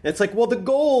not? And it's like, well, the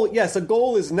goal, yes, a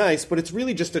goal is nice, but it's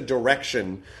really just a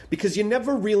direction, because you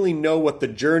never really know what the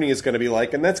journey is going to be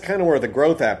like. And that's kind of where the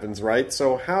growth happens, right?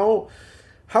 So how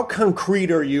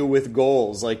concrete are you with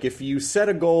goals? Like, if you set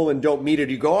a goal and don't meet it,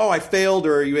 you go, oh, I failed?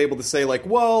 Or are you able to say, like,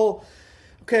 well,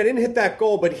 okay, I didn't hit that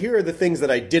goal, but here are the things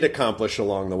that I did accomplish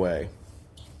along the way?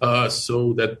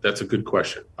 So that's a good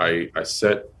question. I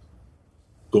set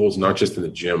goals not just in the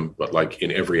gym, but like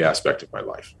in every aspect of my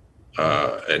life.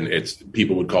 And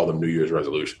people would call them New Year's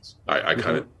resolutions. I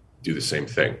kind of do the same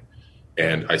thing.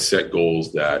 And I set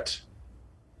goals that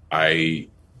I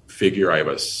figure I have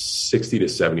a 60 to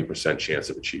 70% chance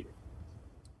of achieving.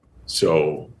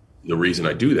 So the reason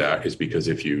I do that is because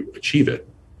if you achieve it,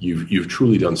 you've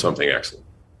truly done something excellent.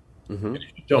 And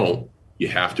if you don't, you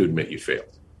have to admit you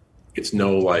failed. It's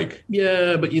no like,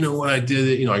 yeah, but you know what, I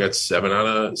did it. I got 7 out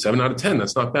of 10.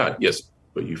 That's not bad. Yes,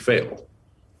 but you failed.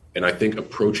 And I think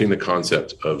approaching the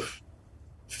concept of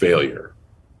failure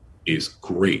is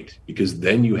great, because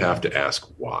then you have to ask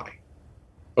why.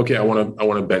 Okay, I want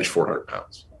to bench 400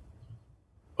 pounds.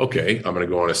 Okay, I'm going to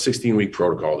go on a 16-week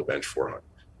protocol to bench 400.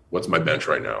 What's my bench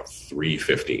right now?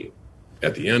 315.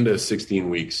 At the end of 16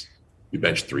 weeks, you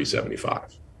bench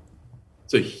 375.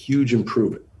 It's a huge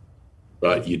improvement,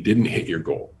 but you didn't hit your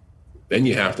goal. Then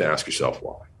you have to ask yourself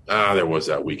why. There was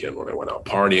that weekend when I went out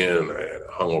partying, and I had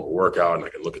a hungover workout, and I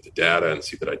could look at the data and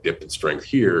see that I dipped in strength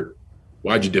here.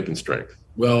 Why'd you dip in strength?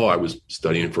 Well, I was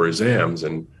studying for exams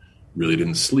and really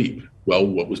didn't sleep. Well,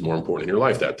 what was more important in your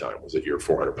life that time? Was it your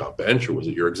 400-pound bench, or was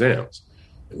it your exams?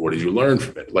 And what did you learn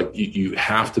from it? Like, you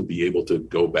have to be able to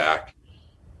go back.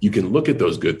 You can look at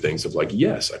those good things of like,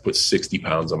 yes, I put 60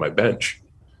 pounds on my bench.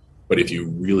 But if you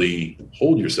really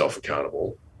hold yourself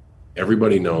accountable,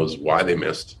 everybody knows why they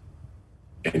missed.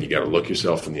 And you got to look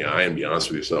yourself in the eye and be honest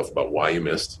with yourself about why you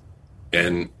missed.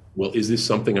 And, well, is this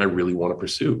something I really want to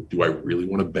pursue? Do I really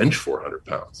want to bench 400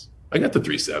 pounds? I got to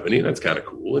 370, and that's kind of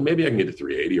cool. And maybe I can get to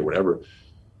 380 or whatever.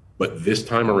 But this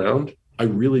time around, I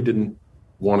really didn't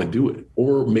want to do it.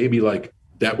 Or maybe like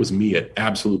that was me at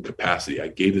absolute capacity. I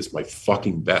gave this my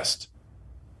fucking best,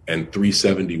 and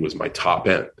 370 was my top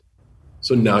end.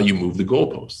 So now you move the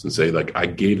goalposts and say, like, I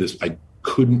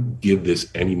couldn't give this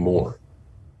anymore.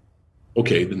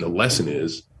 Okay, then the lesson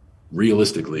is,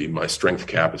 realistically, my strength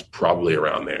cap is probably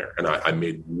around there. And I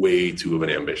made way too of an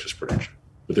ambitious prediction.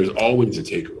 But there's always a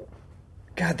takeaway.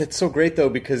 God, that's so great, though,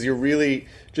 because you're really,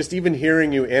 just even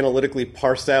hearing you analytically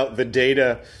parse out the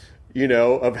data,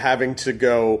 of having to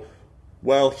go,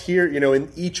 well, here, in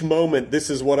each moment, this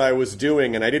is what I was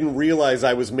doing, and I didn't realize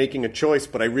I was making a choice,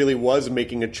 but I really was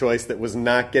making a choice that was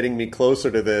not getting me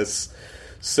closer to this.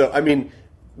 So, I mean,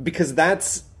 because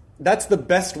that's the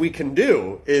best we can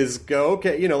do, is go,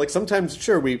 okay, like sometimes,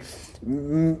 sure, we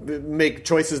make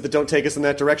choices that don't take us in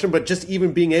that direction, but just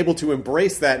even being able to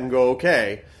embrace that and go,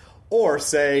 okay, or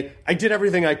say, I did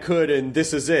everything I could and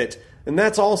this is it, and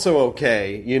that's also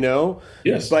okay,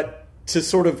 Yes. But to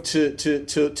sort of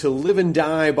to live and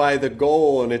die by the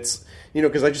goal, and it's,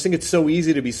 because I just think it's so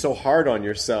easy to be so hard on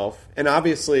yourself, and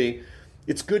obviously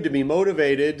it's good to be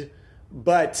motivated,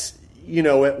 but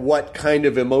at what kind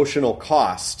of emotional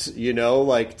cost,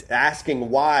 like asking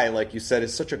why, like you said,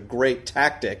 is such a great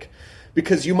tactic,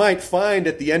 because you might find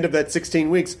at the end of that 16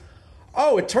 weeks,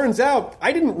 oh, it turns out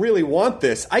I didn't really want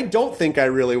this. I don't think I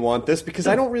really want this, because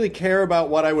I don't really care about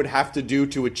what I would have to do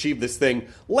to achieve this thing.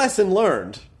 Lesson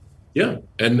learned. Yeah.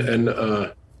 And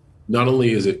not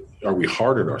only are we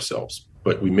hard on ourselves,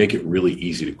 but we make it really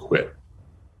easy to quit.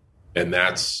 And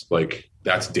that's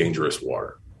dangerous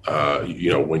water.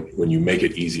 When you make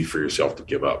it easy for yourself to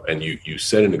give up, and you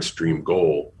set an extreme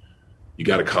goal, you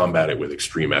got to combat it with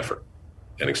extreme effort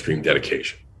and extreme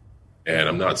dedication. And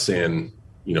I'm not saying,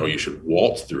 you should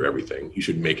waltz through everything. You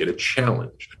should make it a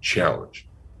challenge.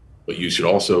 But you should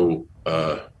also,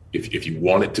 if you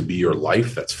want it to be your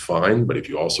life, that's fine. But if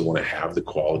you also want to have the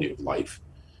quality of life,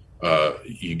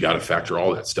 you got to factor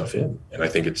all that stuff in. And I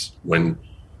think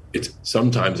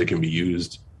sometimes it can be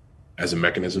used as a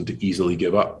mechanism to easily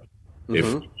give up. Mm-hmm.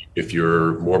 If you if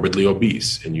you're morbidly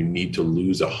obese and you need to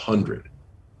lose 100,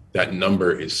 that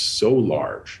number is so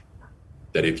large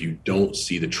that if you don't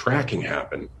see the tracking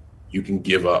happen, you can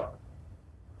give up.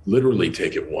 Literally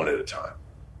take it one at a time.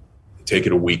 Take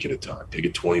it a week at a time. Take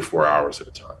it 24 hours at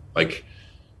a time. Like,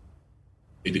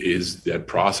 it is that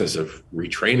process of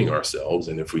retraining ourselves.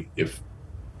 And if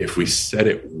we set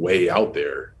it way out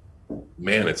there,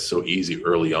 man, it's so easy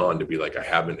early on to be like, I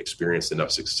haven't experienced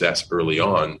enough success early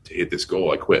on to hit this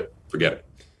goal. I quit. Forget it.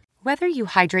 Whether you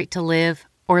hydrate to live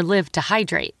or live to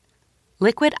hydrate,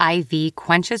 Liquid IV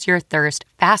quenches your thirst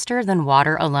faster than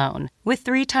water alone. With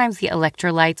 3 times the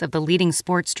electrolytes of the leading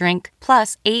sports drink,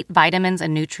 plus 8 vitamins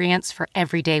and nutrients for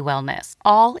everyday wellness,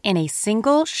 all in a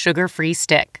single sugar-free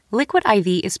stick. Liquid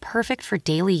IV is perfect for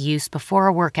daily use before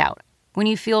a workout, when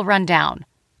you feel run down,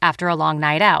 after a long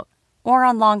night out, or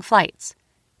on long flights.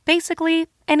 Basically,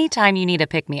 anytime you need a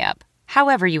pick-me-up,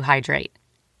 however you hydrate.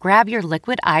 Grab your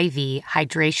Liquid IV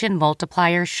Hydration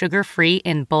Multiplier sugar-free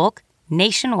in bulk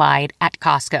nationwide at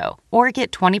Costco, or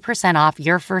get 20% off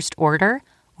your first order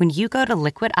when you go to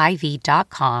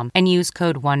liquidiv.com and use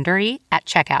code WONDERY at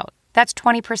checkout. That's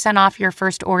 20% off your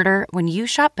first order when you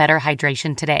shop Better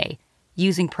Hydration today,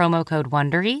 using promo code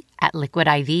WONDERY at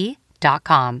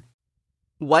liquidiv.com.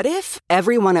 What if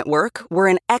everyone at work were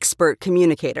an expert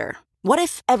communicator? What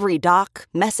if every doc,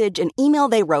 message, and email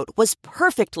they wrote was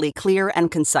perfectly clear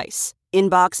and concise?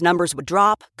 Inbox numbers would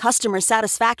drop, customer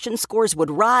satisfaction scores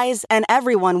would rise, and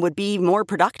everyone would be more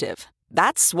productive.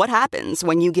 That's what happens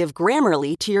when you give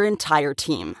Grammarly to your entire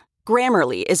team.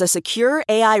 Grammarly is a secure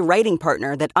AI writing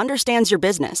partner that understands your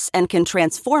business and can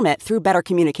transform it through better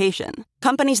communication.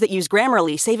 Companies that use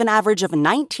Grammarly save an average of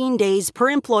 19 days per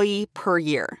employee per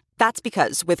year. That's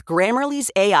because with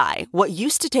Grammarly's AI, what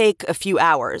used to take a few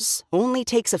hours only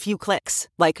takes a few clicks,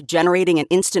 like generating an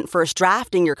instant first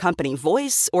draft in your company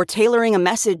voice or tailoring a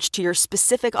message to your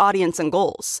specific audience and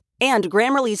goals. And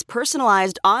Grammarly's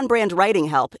personalized on-brand writing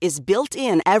help is built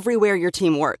in everywhere your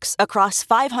team works, across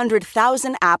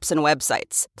 500,000 apps and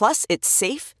websites. Plus, it's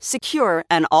safe, secure,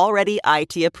 and already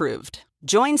IT approved.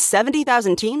 Join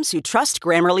 70,000 teams who trust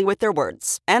Grammarly with their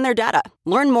words and their data.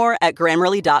 Learn more at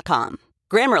Grammarly.com.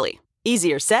 Grammarly.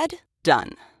 Easier said,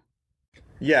 done.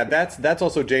 Yeah, that's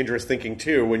also dangerous thinking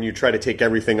too when you try to take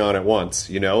everything on at once,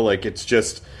 you know? Like it's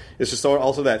just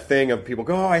also that thing of people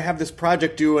go, "Oh, I have this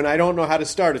project due and I don't know how to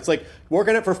start." It's like, work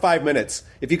on it for 5 minutes.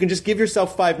 If you can just give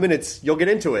yourself 5 minutes, you'll get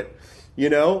into it. You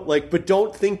know? Like, but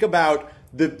don't think about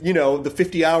the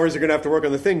 50 hours you're going to have to work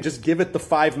on the thing. Just give it the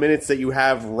 5 minutes that you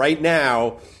have right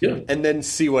now, and then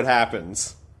see what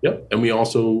happens. Yep. And we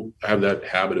also have that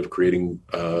habit of creating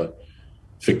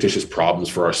fictitious problems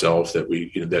for ourselves that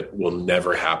that will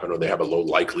never happen, or they have a low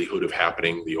likelihood of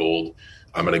happening. The old,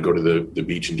 I'm going to go to the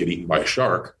beach and get eaten by a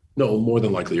shark. No, more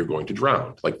than likely you're going to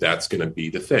drown. Like, that's going to be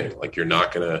the thing. Like, you're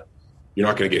not going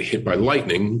to get hit by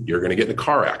lightning. You're going to get in a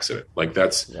car accident. Like,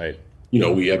 that's right.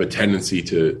 We have a tendency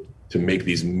to make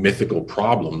these mythical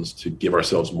problems to give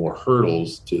ourselves more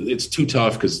hurdles. It's too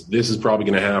tough because this is probably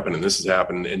going to happen and this has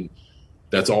happened, and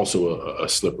that's also a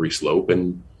slippery slope.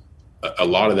 And a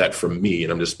lot of that from me,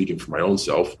 and I'm just speaking for my own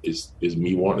self, is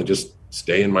me wanting to just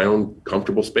stay in my own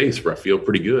comfortable space where I feel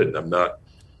pretty good. I'm not,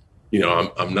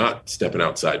 I'm not stepping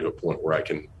outside to a point where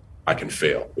I can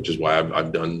fail, which is why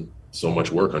I've done so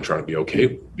much work on trying to be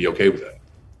okay with that.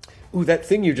 Ooh, that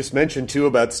thing you just mentioned too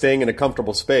about staying in a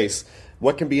comfortable space.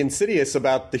 What can be insidious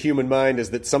about the human mind is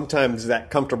that sometimes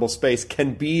that comfortable space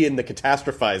can be in the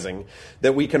catastrophizing,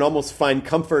 that we can almost find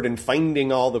comfort in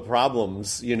finding all the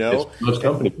problems, It's loves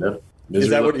company, man. Is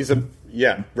that what he's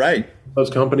yeah, right. Loves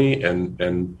company,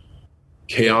 and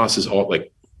chaos is all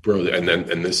like, bro, and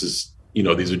this is,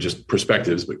 these are just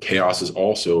perspectives, but chaos is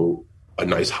also a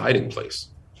nice hiding place.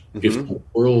 Mm-hmm. If the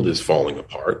world is falling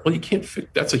apart, well, you can't fix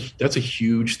that's a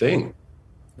huge thing.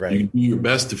 Right. You do your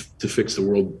best to fix the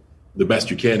world the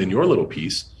best you can in your little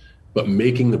piece, but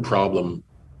making the problem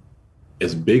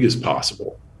as big as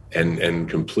possible and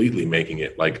completely making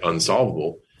it like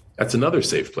unsolvable, that's another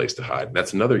safe place to hide. And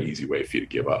that's another easy way for you to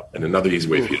give up, and another easy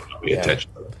way for you to not pay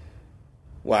attention to it.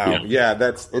 Wow.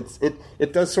 Yeah,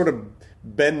 it does sort of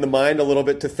bend the mind a little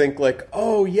bit to think like,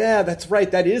 oh yeah, that's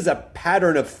right. That is a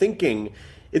pattern of thinking.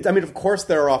 Of course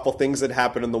there are awful things that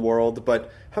happen in the world,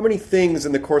 but how many things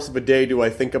in the course of a day do I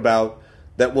think about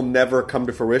that will never come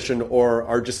to fruition or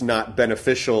are just not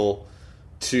beneficial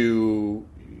to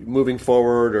moving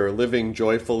forward or living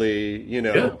joyfully,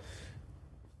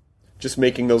 just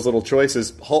making those little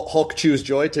choices. Hulk choose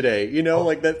joy today,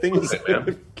 like that thing is...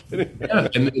 Yeah,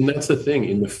 and that's the thing.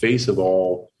 In the face of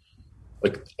all,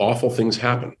 like, awful things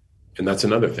happen. And that's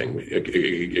another thing,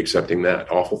 accepting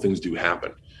that. Awful things do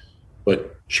happen.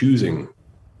 but choosing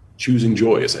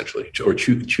joy, essentially, or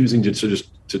choosing to just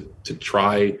to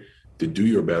try to do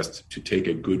your best to take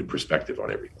a good perspective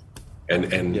on everything.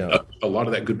 And a lot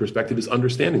of that good perspective is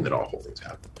understanding that awful things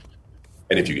happen.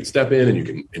 And if you can step in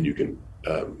and you can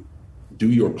do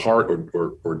your part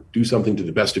or do something to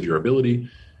the best of your ability,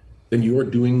 then you are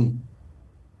doing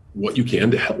what you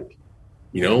can to help.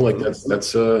 You know, like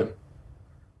that's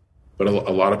but a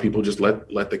lot of people just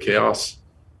let the chaos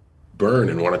burn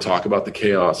and want to talk about the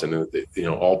chaos, and you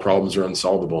know, all problems are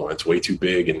unsolvable and it's way too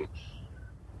big. And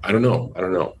I don't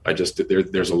know. I just,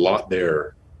 there's a lot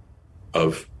there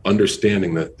of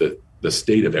understanding the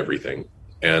state of everything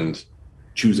and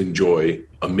choosing joy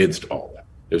amidst all that.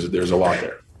 There's a lot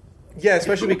there. Yeah,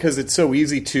 especially because it's so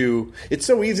easy to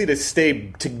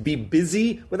be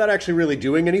busy without actually really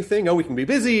doing anything. Oh, we can be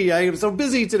busy. I am so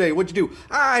busy today. What'd you do?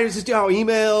 I was just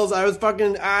emails. I was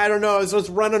I don't know. I was just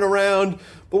running around.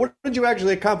 But what did you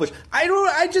actually accomplish?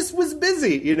 I just was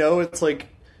busy. You know, it's like,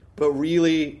 but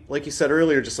really, like you said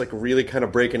earlier, just like really kind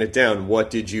of breaking it down.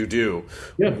 What did you do?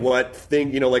 Yeah. What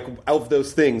thing, you know, like of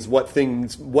those things, what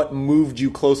moved you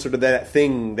closer to that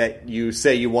thing that you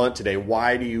say you want today?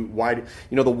 Why, you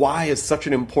know, the why is such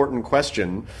an important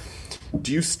question.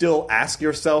 Do you still ask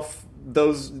yourself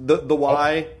the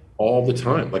why? All the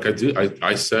time. Like I do.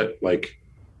 I set like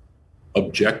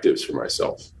objectives for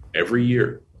myself every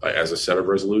year as a set of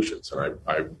resolutions, and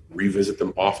I revisit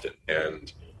them often,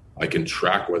 and I can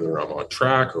track whether I'm on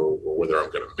track or whether I'm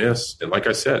going to miss. And like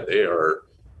I said, they are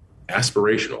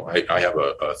aspirational. I have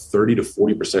a 30 to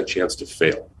 40% chance to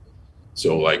fail.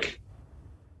 So like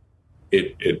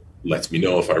it lets me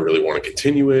know if I really want to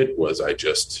continue it. Was I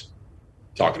just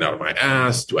talking out of my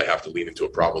ass? Do I have to lean into a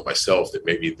problem myself that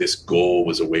maybe this goal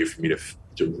was a way for me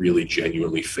to really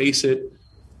genuinely face it?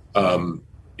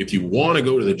 If you want to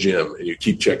go to the gym and you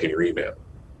keep checking your email,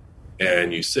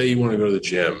 and you say you want to go to the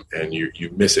gym and you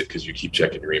miss it because you keep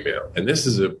checking your email. And this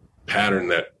is a pattern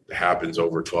that happens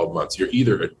over 12 months. You're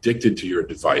either addicted to your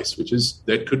device,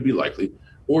 that could be likely,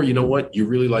 or you know what? You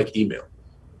really like email.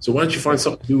 So why don't you find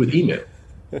something to do with email?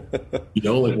 You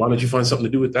know, like why don't you find something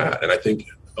to do with that? And I think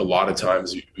a lot of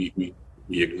times we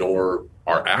ignore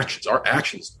our actions. Our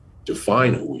actions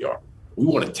define who we are. We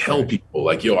want to tell people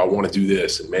like, yo, I want to do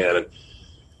this. And man,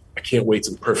 I can't wait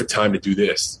till the perfect time to do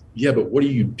this. Yeah, but what are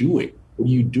you doing? What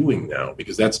are you doing now?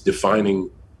 Because that's defining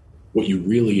what you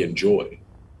really enjoy.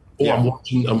 Oh,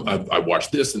 yeah. I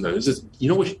watch this and then this is, you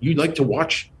know what? You like to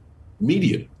watch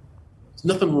media. There's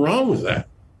nothing wrong with that.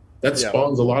 That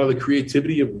spawns a lot of the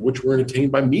creativity of which we're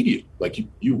entertained by media. Like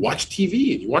you watch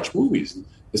TV and you watch movies.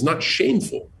 It's not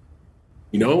shameful.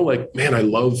 You know, like, man, I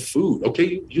love food.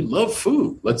 Okay, you love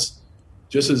food. Let's,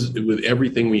 just as with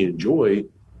everything we enjoy,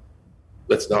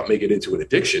 let's not make it into an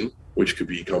addiction, which could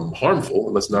become harmful.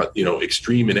 And let's not, you know,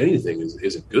 extreme in anything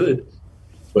isn't good.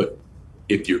 But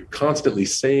if you're constantly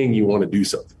saying you want to do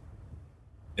something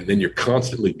and then you're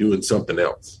constantly doing something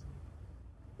else,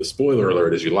 the spoiler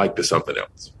alert is you like the something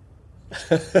else.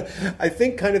 I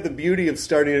think kind of the beauty of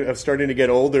starting to get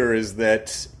older is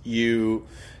that you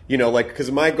know, like, because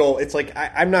my goal, it's like,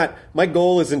 my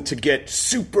goal isn't to get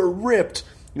super ripped.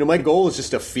 You know, my goal is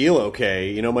just to feel okay.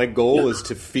 You know, my goal is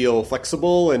to feel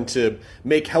flexible and to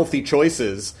make healthy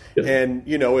choices. Yeah. And,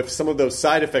 you know, if some of those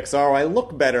side effects are, I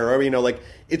look better, or, you know, like,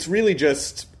 it's really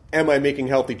just, am I making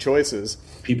healthy choices?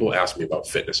 People ask me about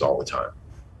fitness all the time.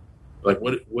 Like,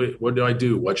 what do I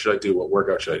do? What should I do? What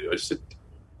workout should I do? I just said,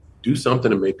 do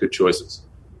something and make good choices.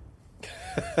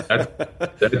 That's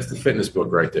the fitness book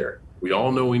right there. We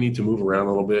all know we need to move around a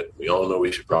little bit. We all know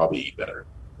we should probably eat better.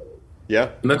 Yeah.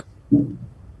 And that's,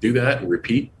 do that and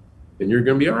repeat, and you're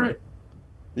going to be all right.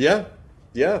 Yeah.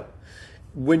 Yeah.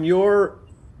 When you're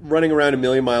running around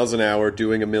 1,000,000 miles an hour,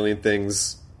 doing 1,000,000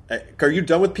 things, are you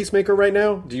done with Peacemaker right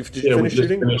now? Did you finish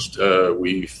shooting?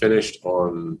 We finished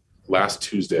on last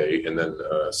Tuesday, and then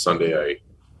Sunday I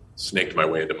snaked my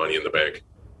way into Money in the Bank.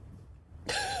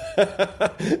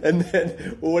 And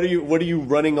then what are you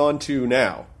running on to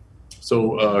now?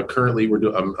 So currently we're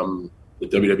doing. The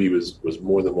WWE was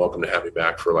more than welcome to have me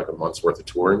back for like a month's worth of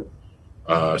touring.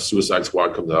 Suicide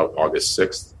Squad comes out August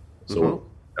 6th. So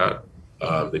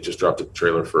they just dropped a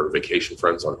trailer for Vacation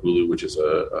Friends on Hulu, which is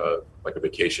a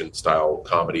vacation style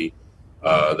comedy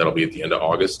that'll be at the end of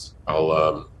August.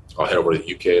 I'll head over to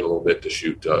the UK in a little bit to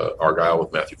shoot Argyle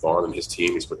with Matthew Vaughn and his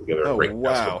team. He's put together a great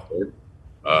cast.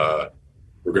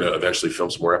 We're going to eventually film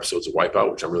some more episodes of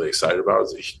Wipeout, which I'm really excited about.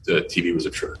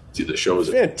 The show was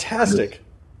fantastic.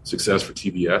 Success for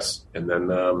TBS, and then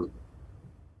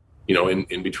you know,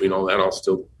 in between all that, I'll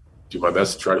still do my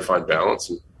best to try to find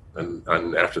balance, and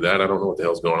after that, I don't know what the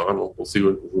hell's going on. We'll see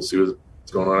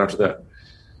what's going on after that.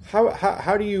 How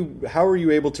are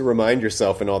you able to remind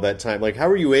yourself in all that time? Like, how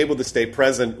are you able to stay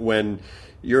present when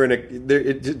you're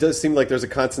it does seem like there's a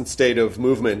constant state of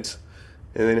movement,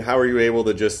 and then how are you able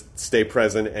to just stay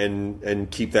present and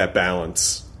keep that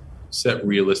balance? Set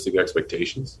realistic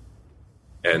expectations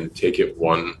and take it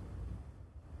one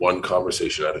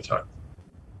conversation at a time,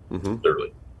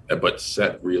 literally. But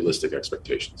set realistic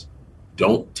expectations.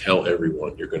 Don't tell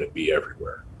everyone you're going to be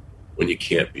everywhere when you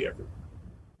can't be everywhere.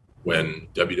 When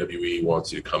WWE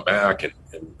wants you to come back, and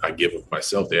I give of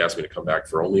myself, they asked me to come back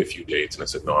for only a few dates, and I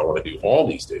said, no, I want to do all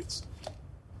these dates.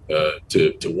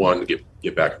 To one,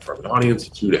 get back in front of an audience,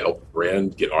 two, to help the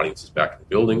brand get audiences back in the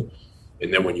building.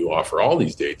 And then when you offer all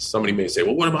these dates, somebody may say,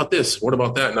 well, what about this? What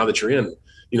about that? Now that you're in,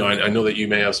 I know that you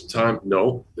may have some time.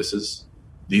 No,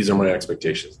 these are my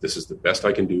expectations. This is the best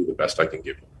I can do, the best I can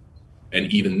give you.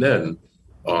 And even then,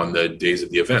 on the days of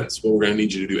the events, well, we're going to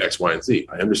need you to do X, Y, and Z.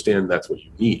 I understand that's what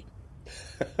you need.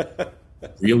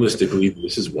 Realistically,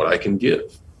 this is what I can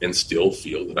give and still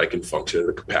feel that I can function at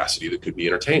a capacity that could be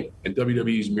entertaining. And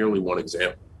WWE is merely one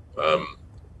example.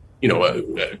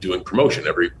 Doing promotion,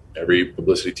 every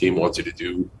publicity team wants you to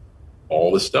do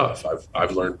all the stuff.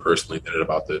 I've learned personally that at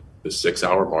about the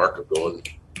 6-hour mark of going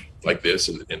like this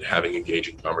and having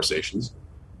engaging conversations,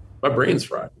 my brain's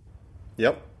fried.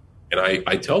 Yep. And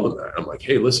I tell them that. I'm like,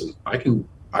 hey, listen, I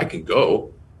can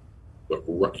go,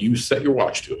 but you set your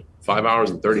watch to it. 5 hours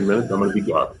and 30 minutes, I'm going to be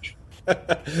garbage.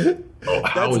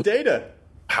 That's data.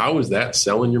 How is that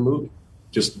selling your movie?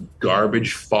 Just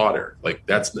garbage fodder. Like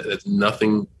that's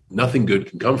nothing good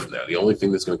can come from that. The only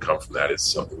thing that's going to come from that is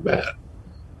something bad.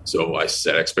 So I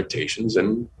set expectations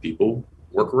and people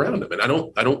work around them. And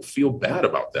I don't feel bad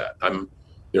about that.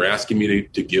 They're asking me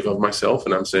to give of myself,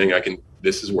 and I'm saying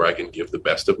this is where I can give the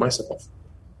best of myself.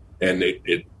 And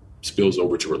it spills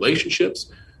over to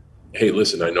relationships. Hey,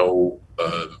 listen, I know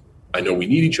we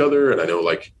need each other, and I know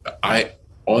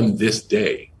on this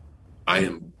day, I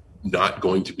am not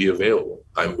going to be available.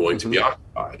 I'm going to be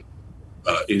occupied.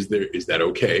 Is that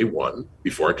okay? One,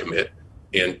 before I commit,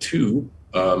 and two,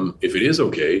 if it is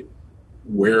okay,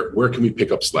 where can we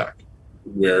pick up slack?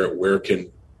 Where can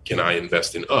I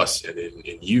invest in us and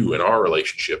in you and our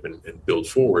relationship and build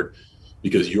forward?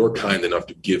 Because you're kind enough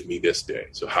to give me this day.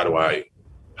 So how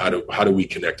do we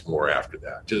connect more after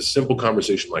that? Just a simple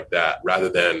conversation like that, rather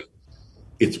than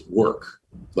it's work.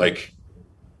 Like,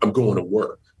 I'm going to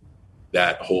work.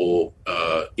 That whole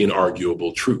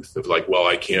inarguable truth of like, well,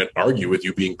 I can't argue with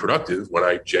you being productive when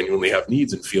I genuinely have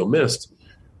needs and feel missed.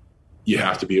 You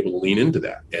have to be able to lean into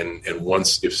that. And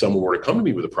if someone were to come to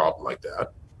me with a problem like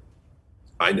that,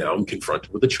 I now am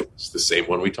confronted with a choice. The same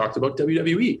one we talked about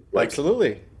WWE. Like,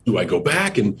 absolutely. Do I go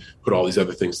back and put all these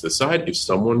other things to the side? If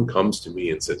someone comes to me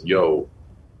and says, yo,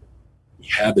 we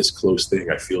had this close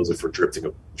thing, I feel as if we're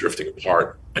drifting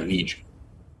apart, I need you.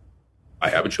 I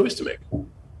have a choice to make.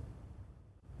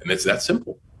 And it's that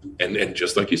simple. And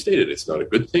just like you stated, it's not a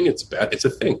good thing, it's bad, it's a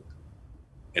thing.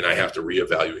 And I have to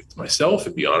reevaluate myself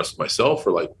and be honest with myself,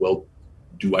 or like, well,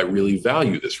 do I really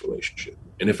value this relationship?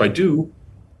 And if I do,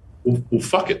 well,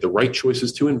 fuck it. The right choice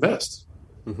is to invest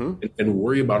and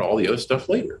worry about all the other stuff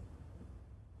later.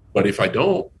 But if I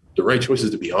don't, the right choice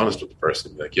is to be honest with the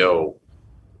person and be like, yo,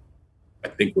 I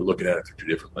think we're looking at it through two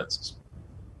different lenses.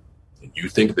 And you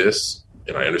think this,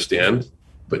 and I understand,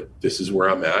 but this is where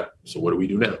I'm at. So what do we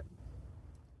do now?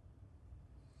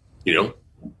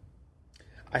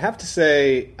 I have to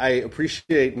say, I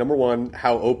appreciate, number one,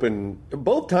 how open,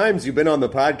 both times you've been on the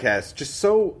podcast, just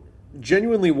so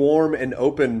genuinely warm and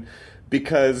open,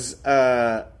 because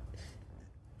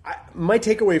my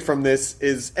takeaway from this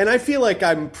is, and I feel like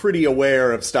I'm pretty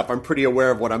aware of stuff, I'm pretty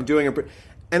aware of what I'm doing,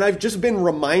 and I've just been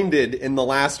reminded in the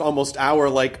last almost hour,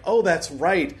 like, oh, that's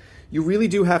right. You really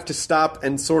do have to stop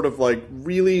and sort of like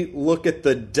really look at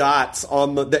the dots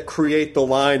that create the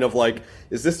line of like,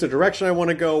 is this the direction I want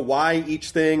to go? Why each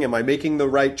thing? Am I making the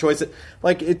right choice?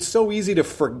 Like, it's so easy to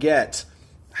forget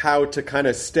how to kind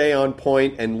of stay on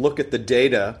point and look at the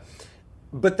data.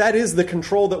 But that is the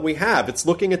control that we have. It's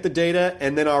looking at the data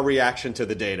and then our reaction to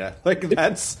the data. Like,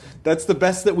 that's the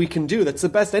best that we can do. That's the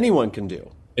best anyone can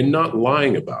do. And not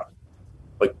lying about it.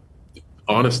 Like,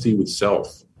 honesty with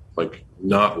self. Like,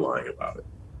 not lying about it.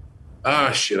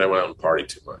 Ah, shit, I went out and partied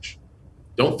too much.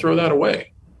 Don't throw that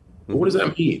away. Well, what does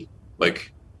that mean?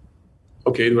 Like,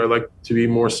 okay, do I like to be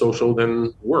more social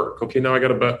than work? Okay, now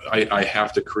I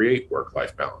have to create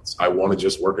work-life balance. I want to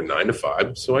just work a 9 to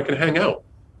 5 so I can hang out.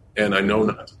 And I know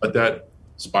not to let that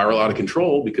spiral out of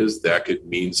control, because that could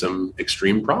mean some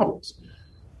extreme problems.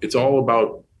 It's all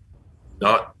about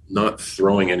not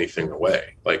throwing anything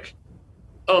away. Like,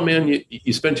 oh man,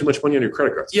 you spend too much money on your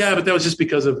credit cards. Yeah, but that was just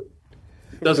because of...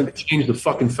 doesn't change the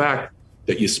fucking fact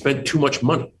that you spent too much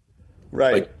money.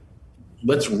 Right. Like,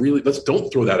 let's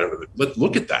don't throw that out of it. Let's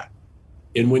look at that.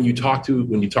 And when you talk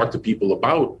to people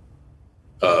about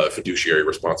fiduciary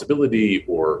responsibility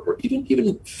or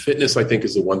even fitness, I think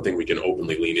is the one thing we can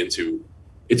openly lean into.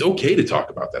 It's okay to talk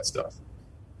about that stuff.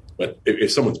 But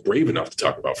if someone's brave enough to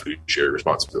talk about fiduciary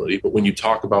responsibility, but when you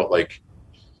talk about like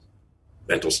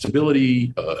mental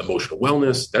stability, emotional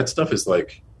wellness, that stuff is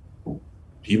like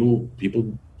people,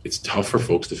 it's tough for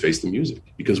folks to face the music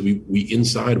because we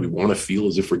inside, we want to feel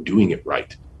as if we're doing it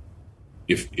right.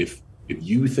 If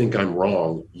you think I'm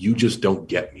wrong, you just don't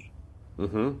get me.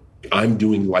 Mm-hmm. I'm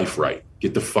doing life right.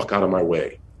 Get the fuck out of my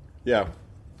way. Yeah.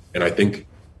 And I think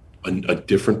a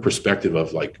different perspective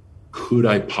of like, could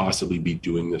I possibly be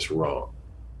doing this wrong?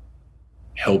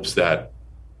 Helps that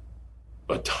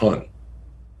a ton.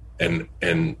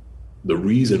 And the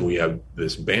reason we have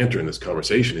this banter in this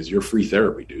conversation is you're free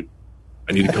therapy, dude.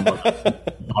 I need to come on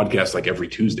podcast like every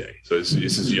Tuesday. So this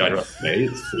is I don't have to pay.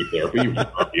 It's free therapy. You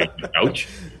have the couch.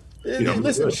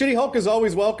 Listen, Shitty Hulk is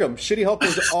always welcome. Shitty Hulk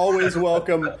is always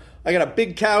welcome. I got a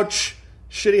big couch.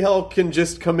 Shitty Hulk can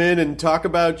just come in and talk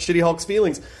about Shitty Hulk's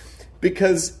feelings.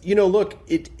 Because, look,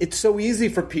 it's so easy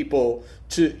for people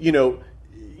to,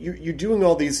 you're doing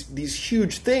all these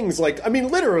huge things. Like, I mean,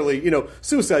 literally,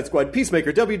 Suicide Squad,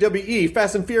 Peacemaker, WWE,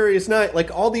 Fast and Furious 9, like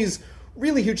all these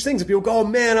really huge things. And people go, oh,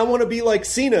 man, I want to be like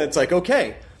Cena. It's like,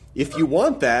 okay, if you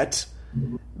want that,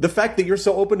 the fact that you're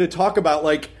so open to talk about,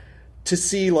 like, to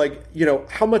see, like,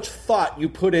 how much thought you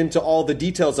put into all the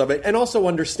details of it, and also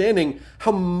understanding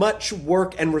how much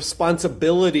work and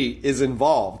responsibility is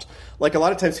involved. Like, a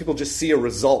lot of times people just see a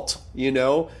result, and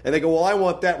they go, well, I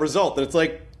want that result. And it's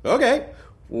like, okay,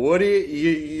 what do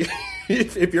you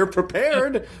if you're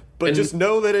prepared, but just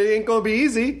know that it ain't going to be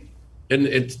easy. And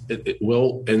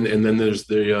and then there's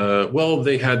the,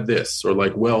 they had this, or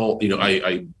like,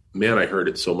 I heard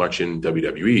it so much in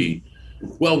WWE.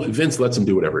 Well, Vince lets him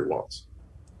do whatever he wants.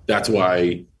 That's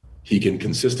why he can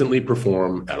consistently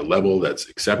perform at a level that's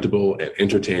acceptable and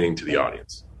entertaining to the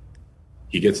audience.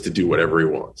 He gets to do whatever he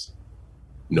wants.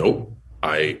 Nope.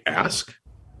 I ask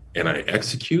and I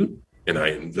execute and I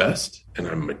invest and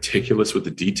I'm meticulous with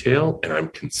the detail and I'm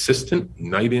consistent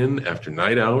night in after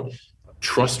night out. I'm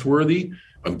trustworthy.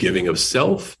 I'm giving of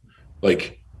self.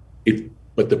 But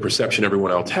the perception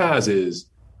everyone else has is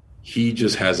he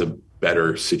just has a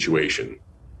better situation.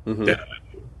 Mm-hmm. than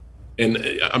I do.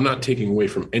 And I'm not taking away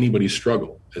from anybody's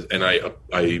struggle. And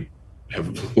I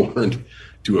have learned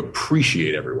to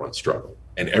appreciate everyone's struggle.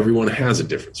 And everyone has a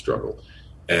different struggle.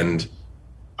 And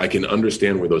I can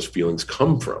understand where those feelings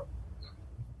come from.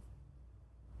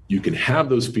 You can have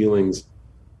those feelings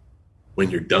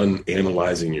when you're done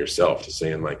analyzing yourself to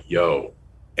saying like, yo,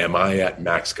 am I at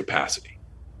max capacity?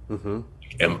 Mm-hmm.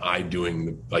 Am I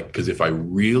doing because if I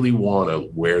really want to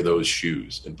wear those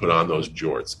shoes and put on those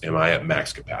jorts, am I at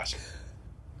max capacity?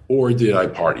 Or did I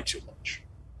party too much?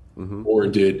 Mm-hmm. Or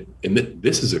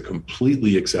this is a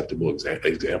completely acceptable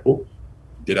example.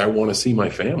 Did I want to see my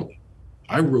family?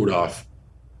 I wrote off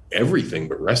everything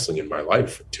but wrestling in my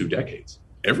life for 2 decades.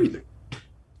 Everything.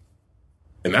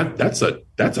 And that's a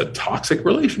toxic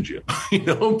relationship,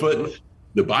 but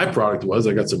the byproduct was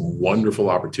I got some wonderful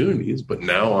opportunities, but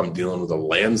now I'm dealing with a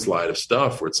landslide of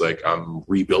stuff where it's like I'm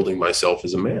rebuilding myself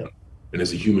as a man and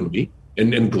as a human being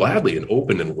and gladly and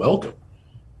open and welcome.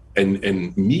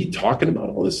 And me talking about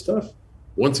all this stuff,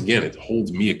 once again, it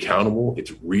holds me accountable.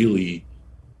 It's really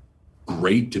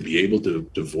great to be able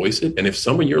to voice it. And if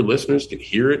some of your listeners can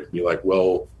hear it and be like,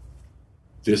 well,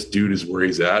 this dude is where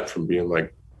he's at from being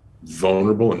like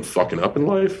vulnerable and fucking up in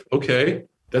life. Okay,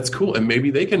 that's cool. And maybe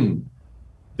they can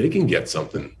get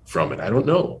something from it. I don't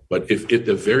know. But if at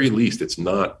the very least, it's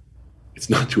not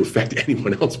to affect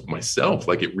anyone else but myself.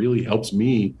 Like it really helps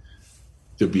me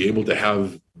to be able to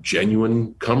have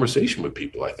genuine conversation with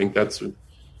people. I think that's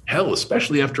hell,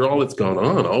 especially after all that's gone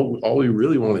on. All we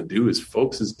really want to do is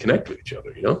folks is connect with each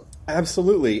other,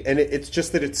 Absolutely. And it's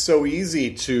just that it's so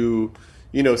easy to,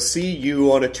 see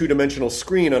you on a 2-dimensional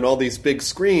screen on all these big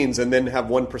screens and then have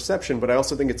one perception. But I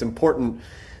also think it's important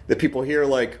that people hear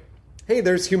like, hey,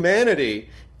 there's humanity,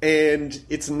 and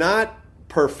it's not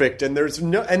perfect, and there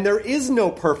is no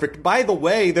perfect. By the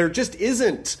way, there just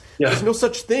isn't. Yeah. There's no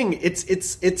such thing. It's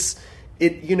an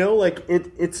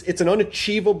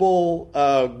unachievable.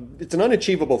 It's an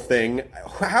unachievable thing.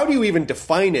 How do you even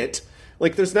define it?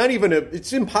 Like, there's not even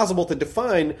it's impossible to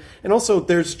define, and also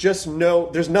there's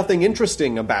nothing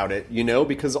interesting about it,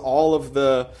 because all of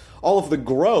the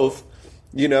growth,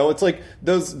 it's like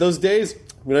those days.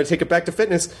 when I take it back to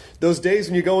fitness, those days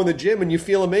when you go in the gym and you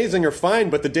feel amazing are fine,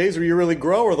 but the days where you really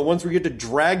grow are the ones where you get to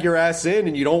drag your ass in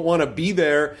and you don't want to be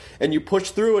there and you push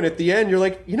through, and at the end you're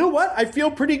like, you know what? I feel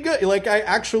pretty good. Like, I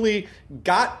actually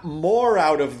got more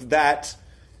out of that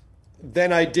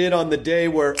than I did on the day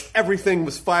where everything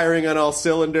was firing on all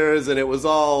cylinders and it was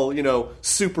all,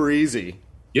 super easy.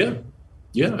 Yeah.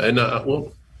 Yeah. And,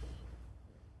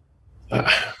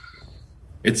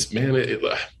 it's, man,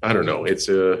 I don't know. It's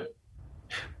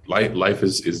life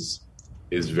is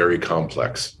very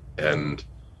complex, and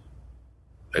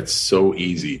it's so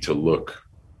easy to look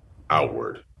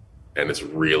outward, and it's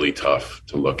really tough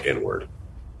to look inward.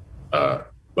 But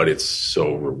it's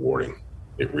so rewarding.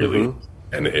 It really,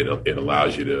 and it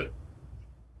allows you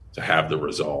to have the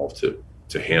resolve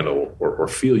to handle or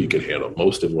feel you can handle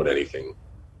most of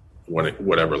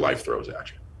whatever life throws at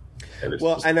you.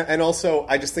 And also,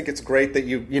 I just think it's great that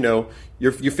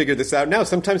you figured this out now.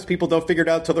 Sometimes people don't figure it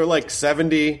out till they're like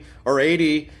 70 or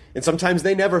 80, and sometimes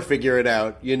they never figure it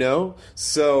out,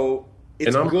 So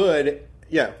it's good.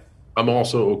 Yeah. I'm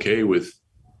also okay with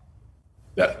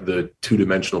that, the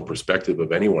two-dimensional perspective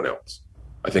of anyone else.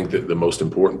 I think that the most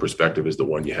important perspective is the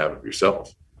one you have of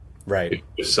yourself. Right.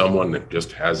 If someone that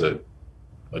just has a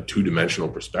two-dimensional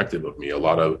perspective of me,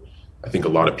 I think a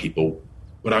lot of people,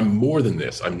 but I'm more than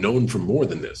this. I'm known for more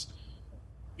than this.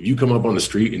 If you come up on the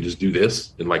street and just do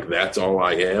this, and like that's all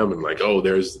I am, and like, oh,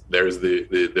 there's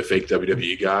the fake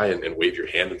WWE guy, and wave your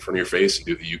hand in front of your face and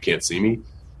do that you can't see me,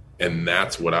 and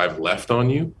that's what I've left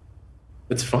on you,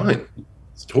 it's fine.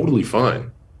 It's totally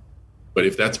fine. But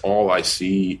if that's all I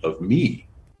see of me,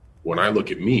 when I look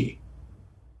at me,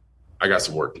 I got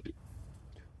some work to do.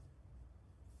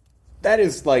 That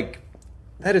is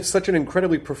such an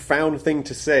incredibly profound thing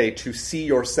to say, to see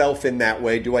yourself in that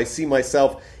way. Do I see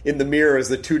myself in the mirror as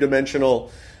the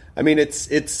two-dimensional? I mean, that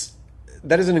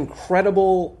is an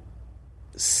incredible,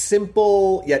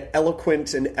 simple, yet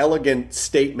eloquent and elegant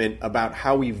statement about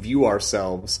how we view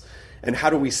ourselves and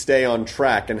how do we stay on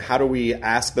track and how do we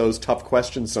ask those tough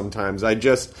questions sometimes. I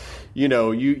just,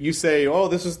 you say, oh,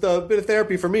 this is a bit of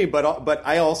therapy for me, but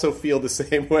I also feel the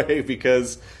same way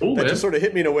because that just sort of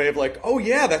hit me in a way of like, oh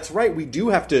yeah, that's right. We do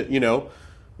have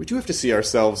to see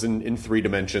ourselves in three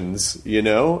dimensions,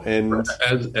 and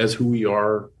as who we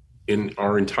are in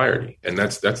our entirety. And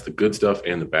that's the good stuff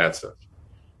and the bad stuff.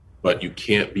 But you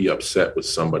can't be upset with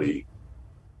somebody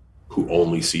who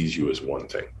only sees you as one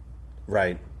thing.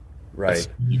 Right.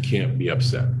 You can't be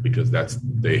upset because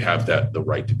they have the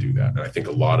right to do that. And I think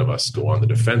a lot of us go on the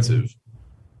defensive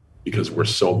because we're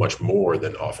so much more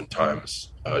than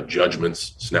oftentimes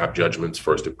judgments, snap judgments,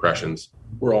 first impressions.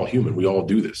 We're all human. We all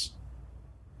do this.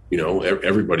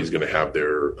 Everybody's going to have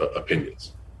their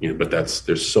opinions. But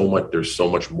there's so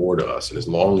much more to us. And as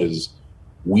long as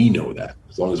we know that,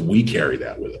 as long as we carry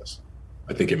that with us,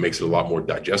 I think it makes it a lot more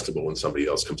digestible when somebody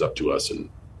else comes up to us and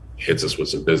hits us with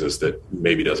some business that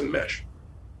maybe doesn't mesh.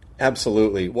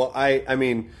 Absolutely. Well, I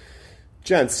mean,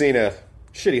 John Cena,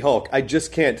 Shitty Hulk, I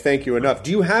just can't thank you enough. Do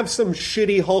you have some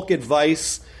Shitty Hulk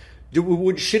advice?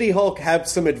 Would Shitty Hulk have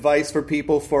some advice for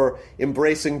people for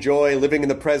embracing joy, living in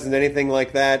the present, anything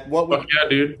like that? Yeah,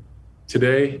 dude.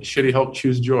 Today, Shitty Hulk,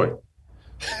 choose joy.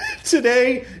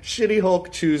 Today, Shitty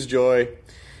Hulk, choose joy.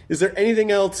 Is there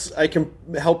anything else I can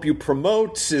help you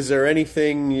promote? Is there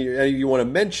anything you want to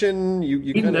mention?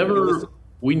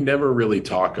 We never really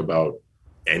talk about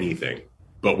anything,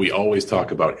 but we always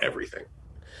talk about everything.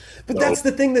 But that's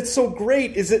the thing that's so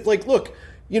great. Is it like, look,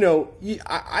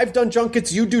 I've done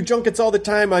junkets. You do junkets all the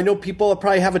time. I know people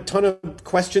probably have a ton of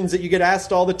questions that you get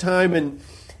asked all the time,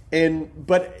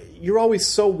 but you're always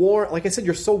so warm. Like I said,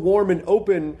 you're so warm and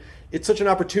open. It's such an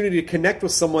opportunity to connect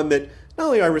with someone that not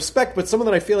only I respect, but someone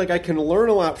that I feel like I can learn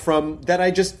a lot from, that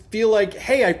I just feel like,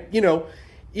 hey,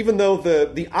 even though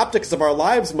the optics of our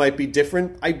lives might be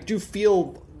different, I do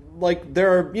feel like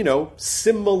there are,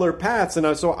 similar paths.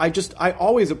 And so I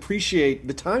always appreciate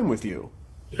the time with you.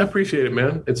 I appreciate it,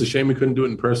 man. It's a shame we couldn't do it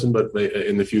in person, but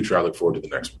in the future, I look forward to the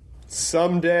next one.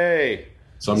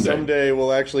 Someday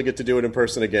we'll actually get to do it in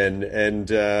person again. And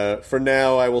for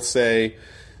now, I will say,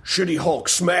 Shitty Hulk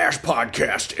Smash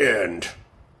Podcast End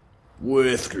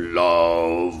with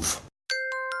love.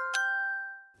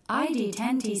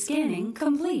 ID10T scanning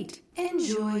complete.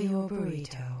 Enjoy your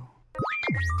burrito.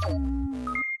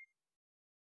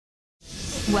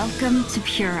 Welcome to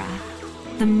Pura,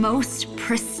 the most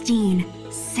pristine,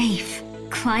 safe,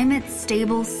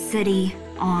 climate-stable city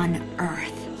on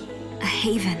Earth. A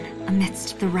haven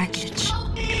amidst the wreckage.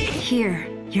 Here,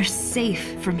 you're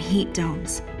safe from heat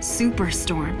domes,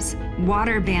 superstorms,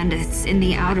 water bandits in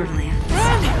the outer lands.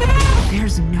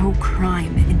 There's no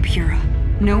crime in Pura,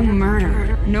 No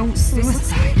murder, no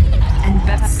suicide. And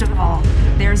best of all,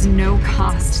 there's no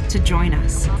cost to join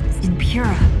us. In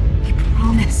Pura, we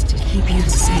promise to keep you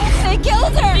safe. They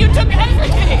killed her! You took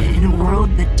everything! In a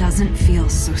world that doesn't feel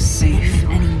so safe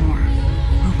anymore,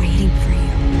 we're waiting for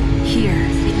you. Here,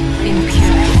 in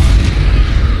Pura.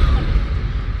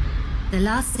 The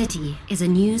Last City is a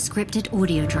new scripted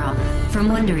audio drama from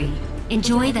Wondery.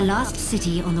 Enjoy The Last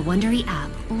City on the Wondery app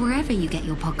or wherever you get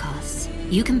your podcasts.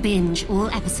 You can binge all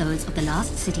episodes of The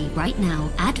Last City right now,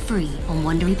 ad-free on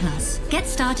Wondery Plus. Get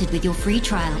started with your free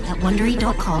trial at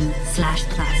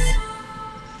Wondery.com/plus.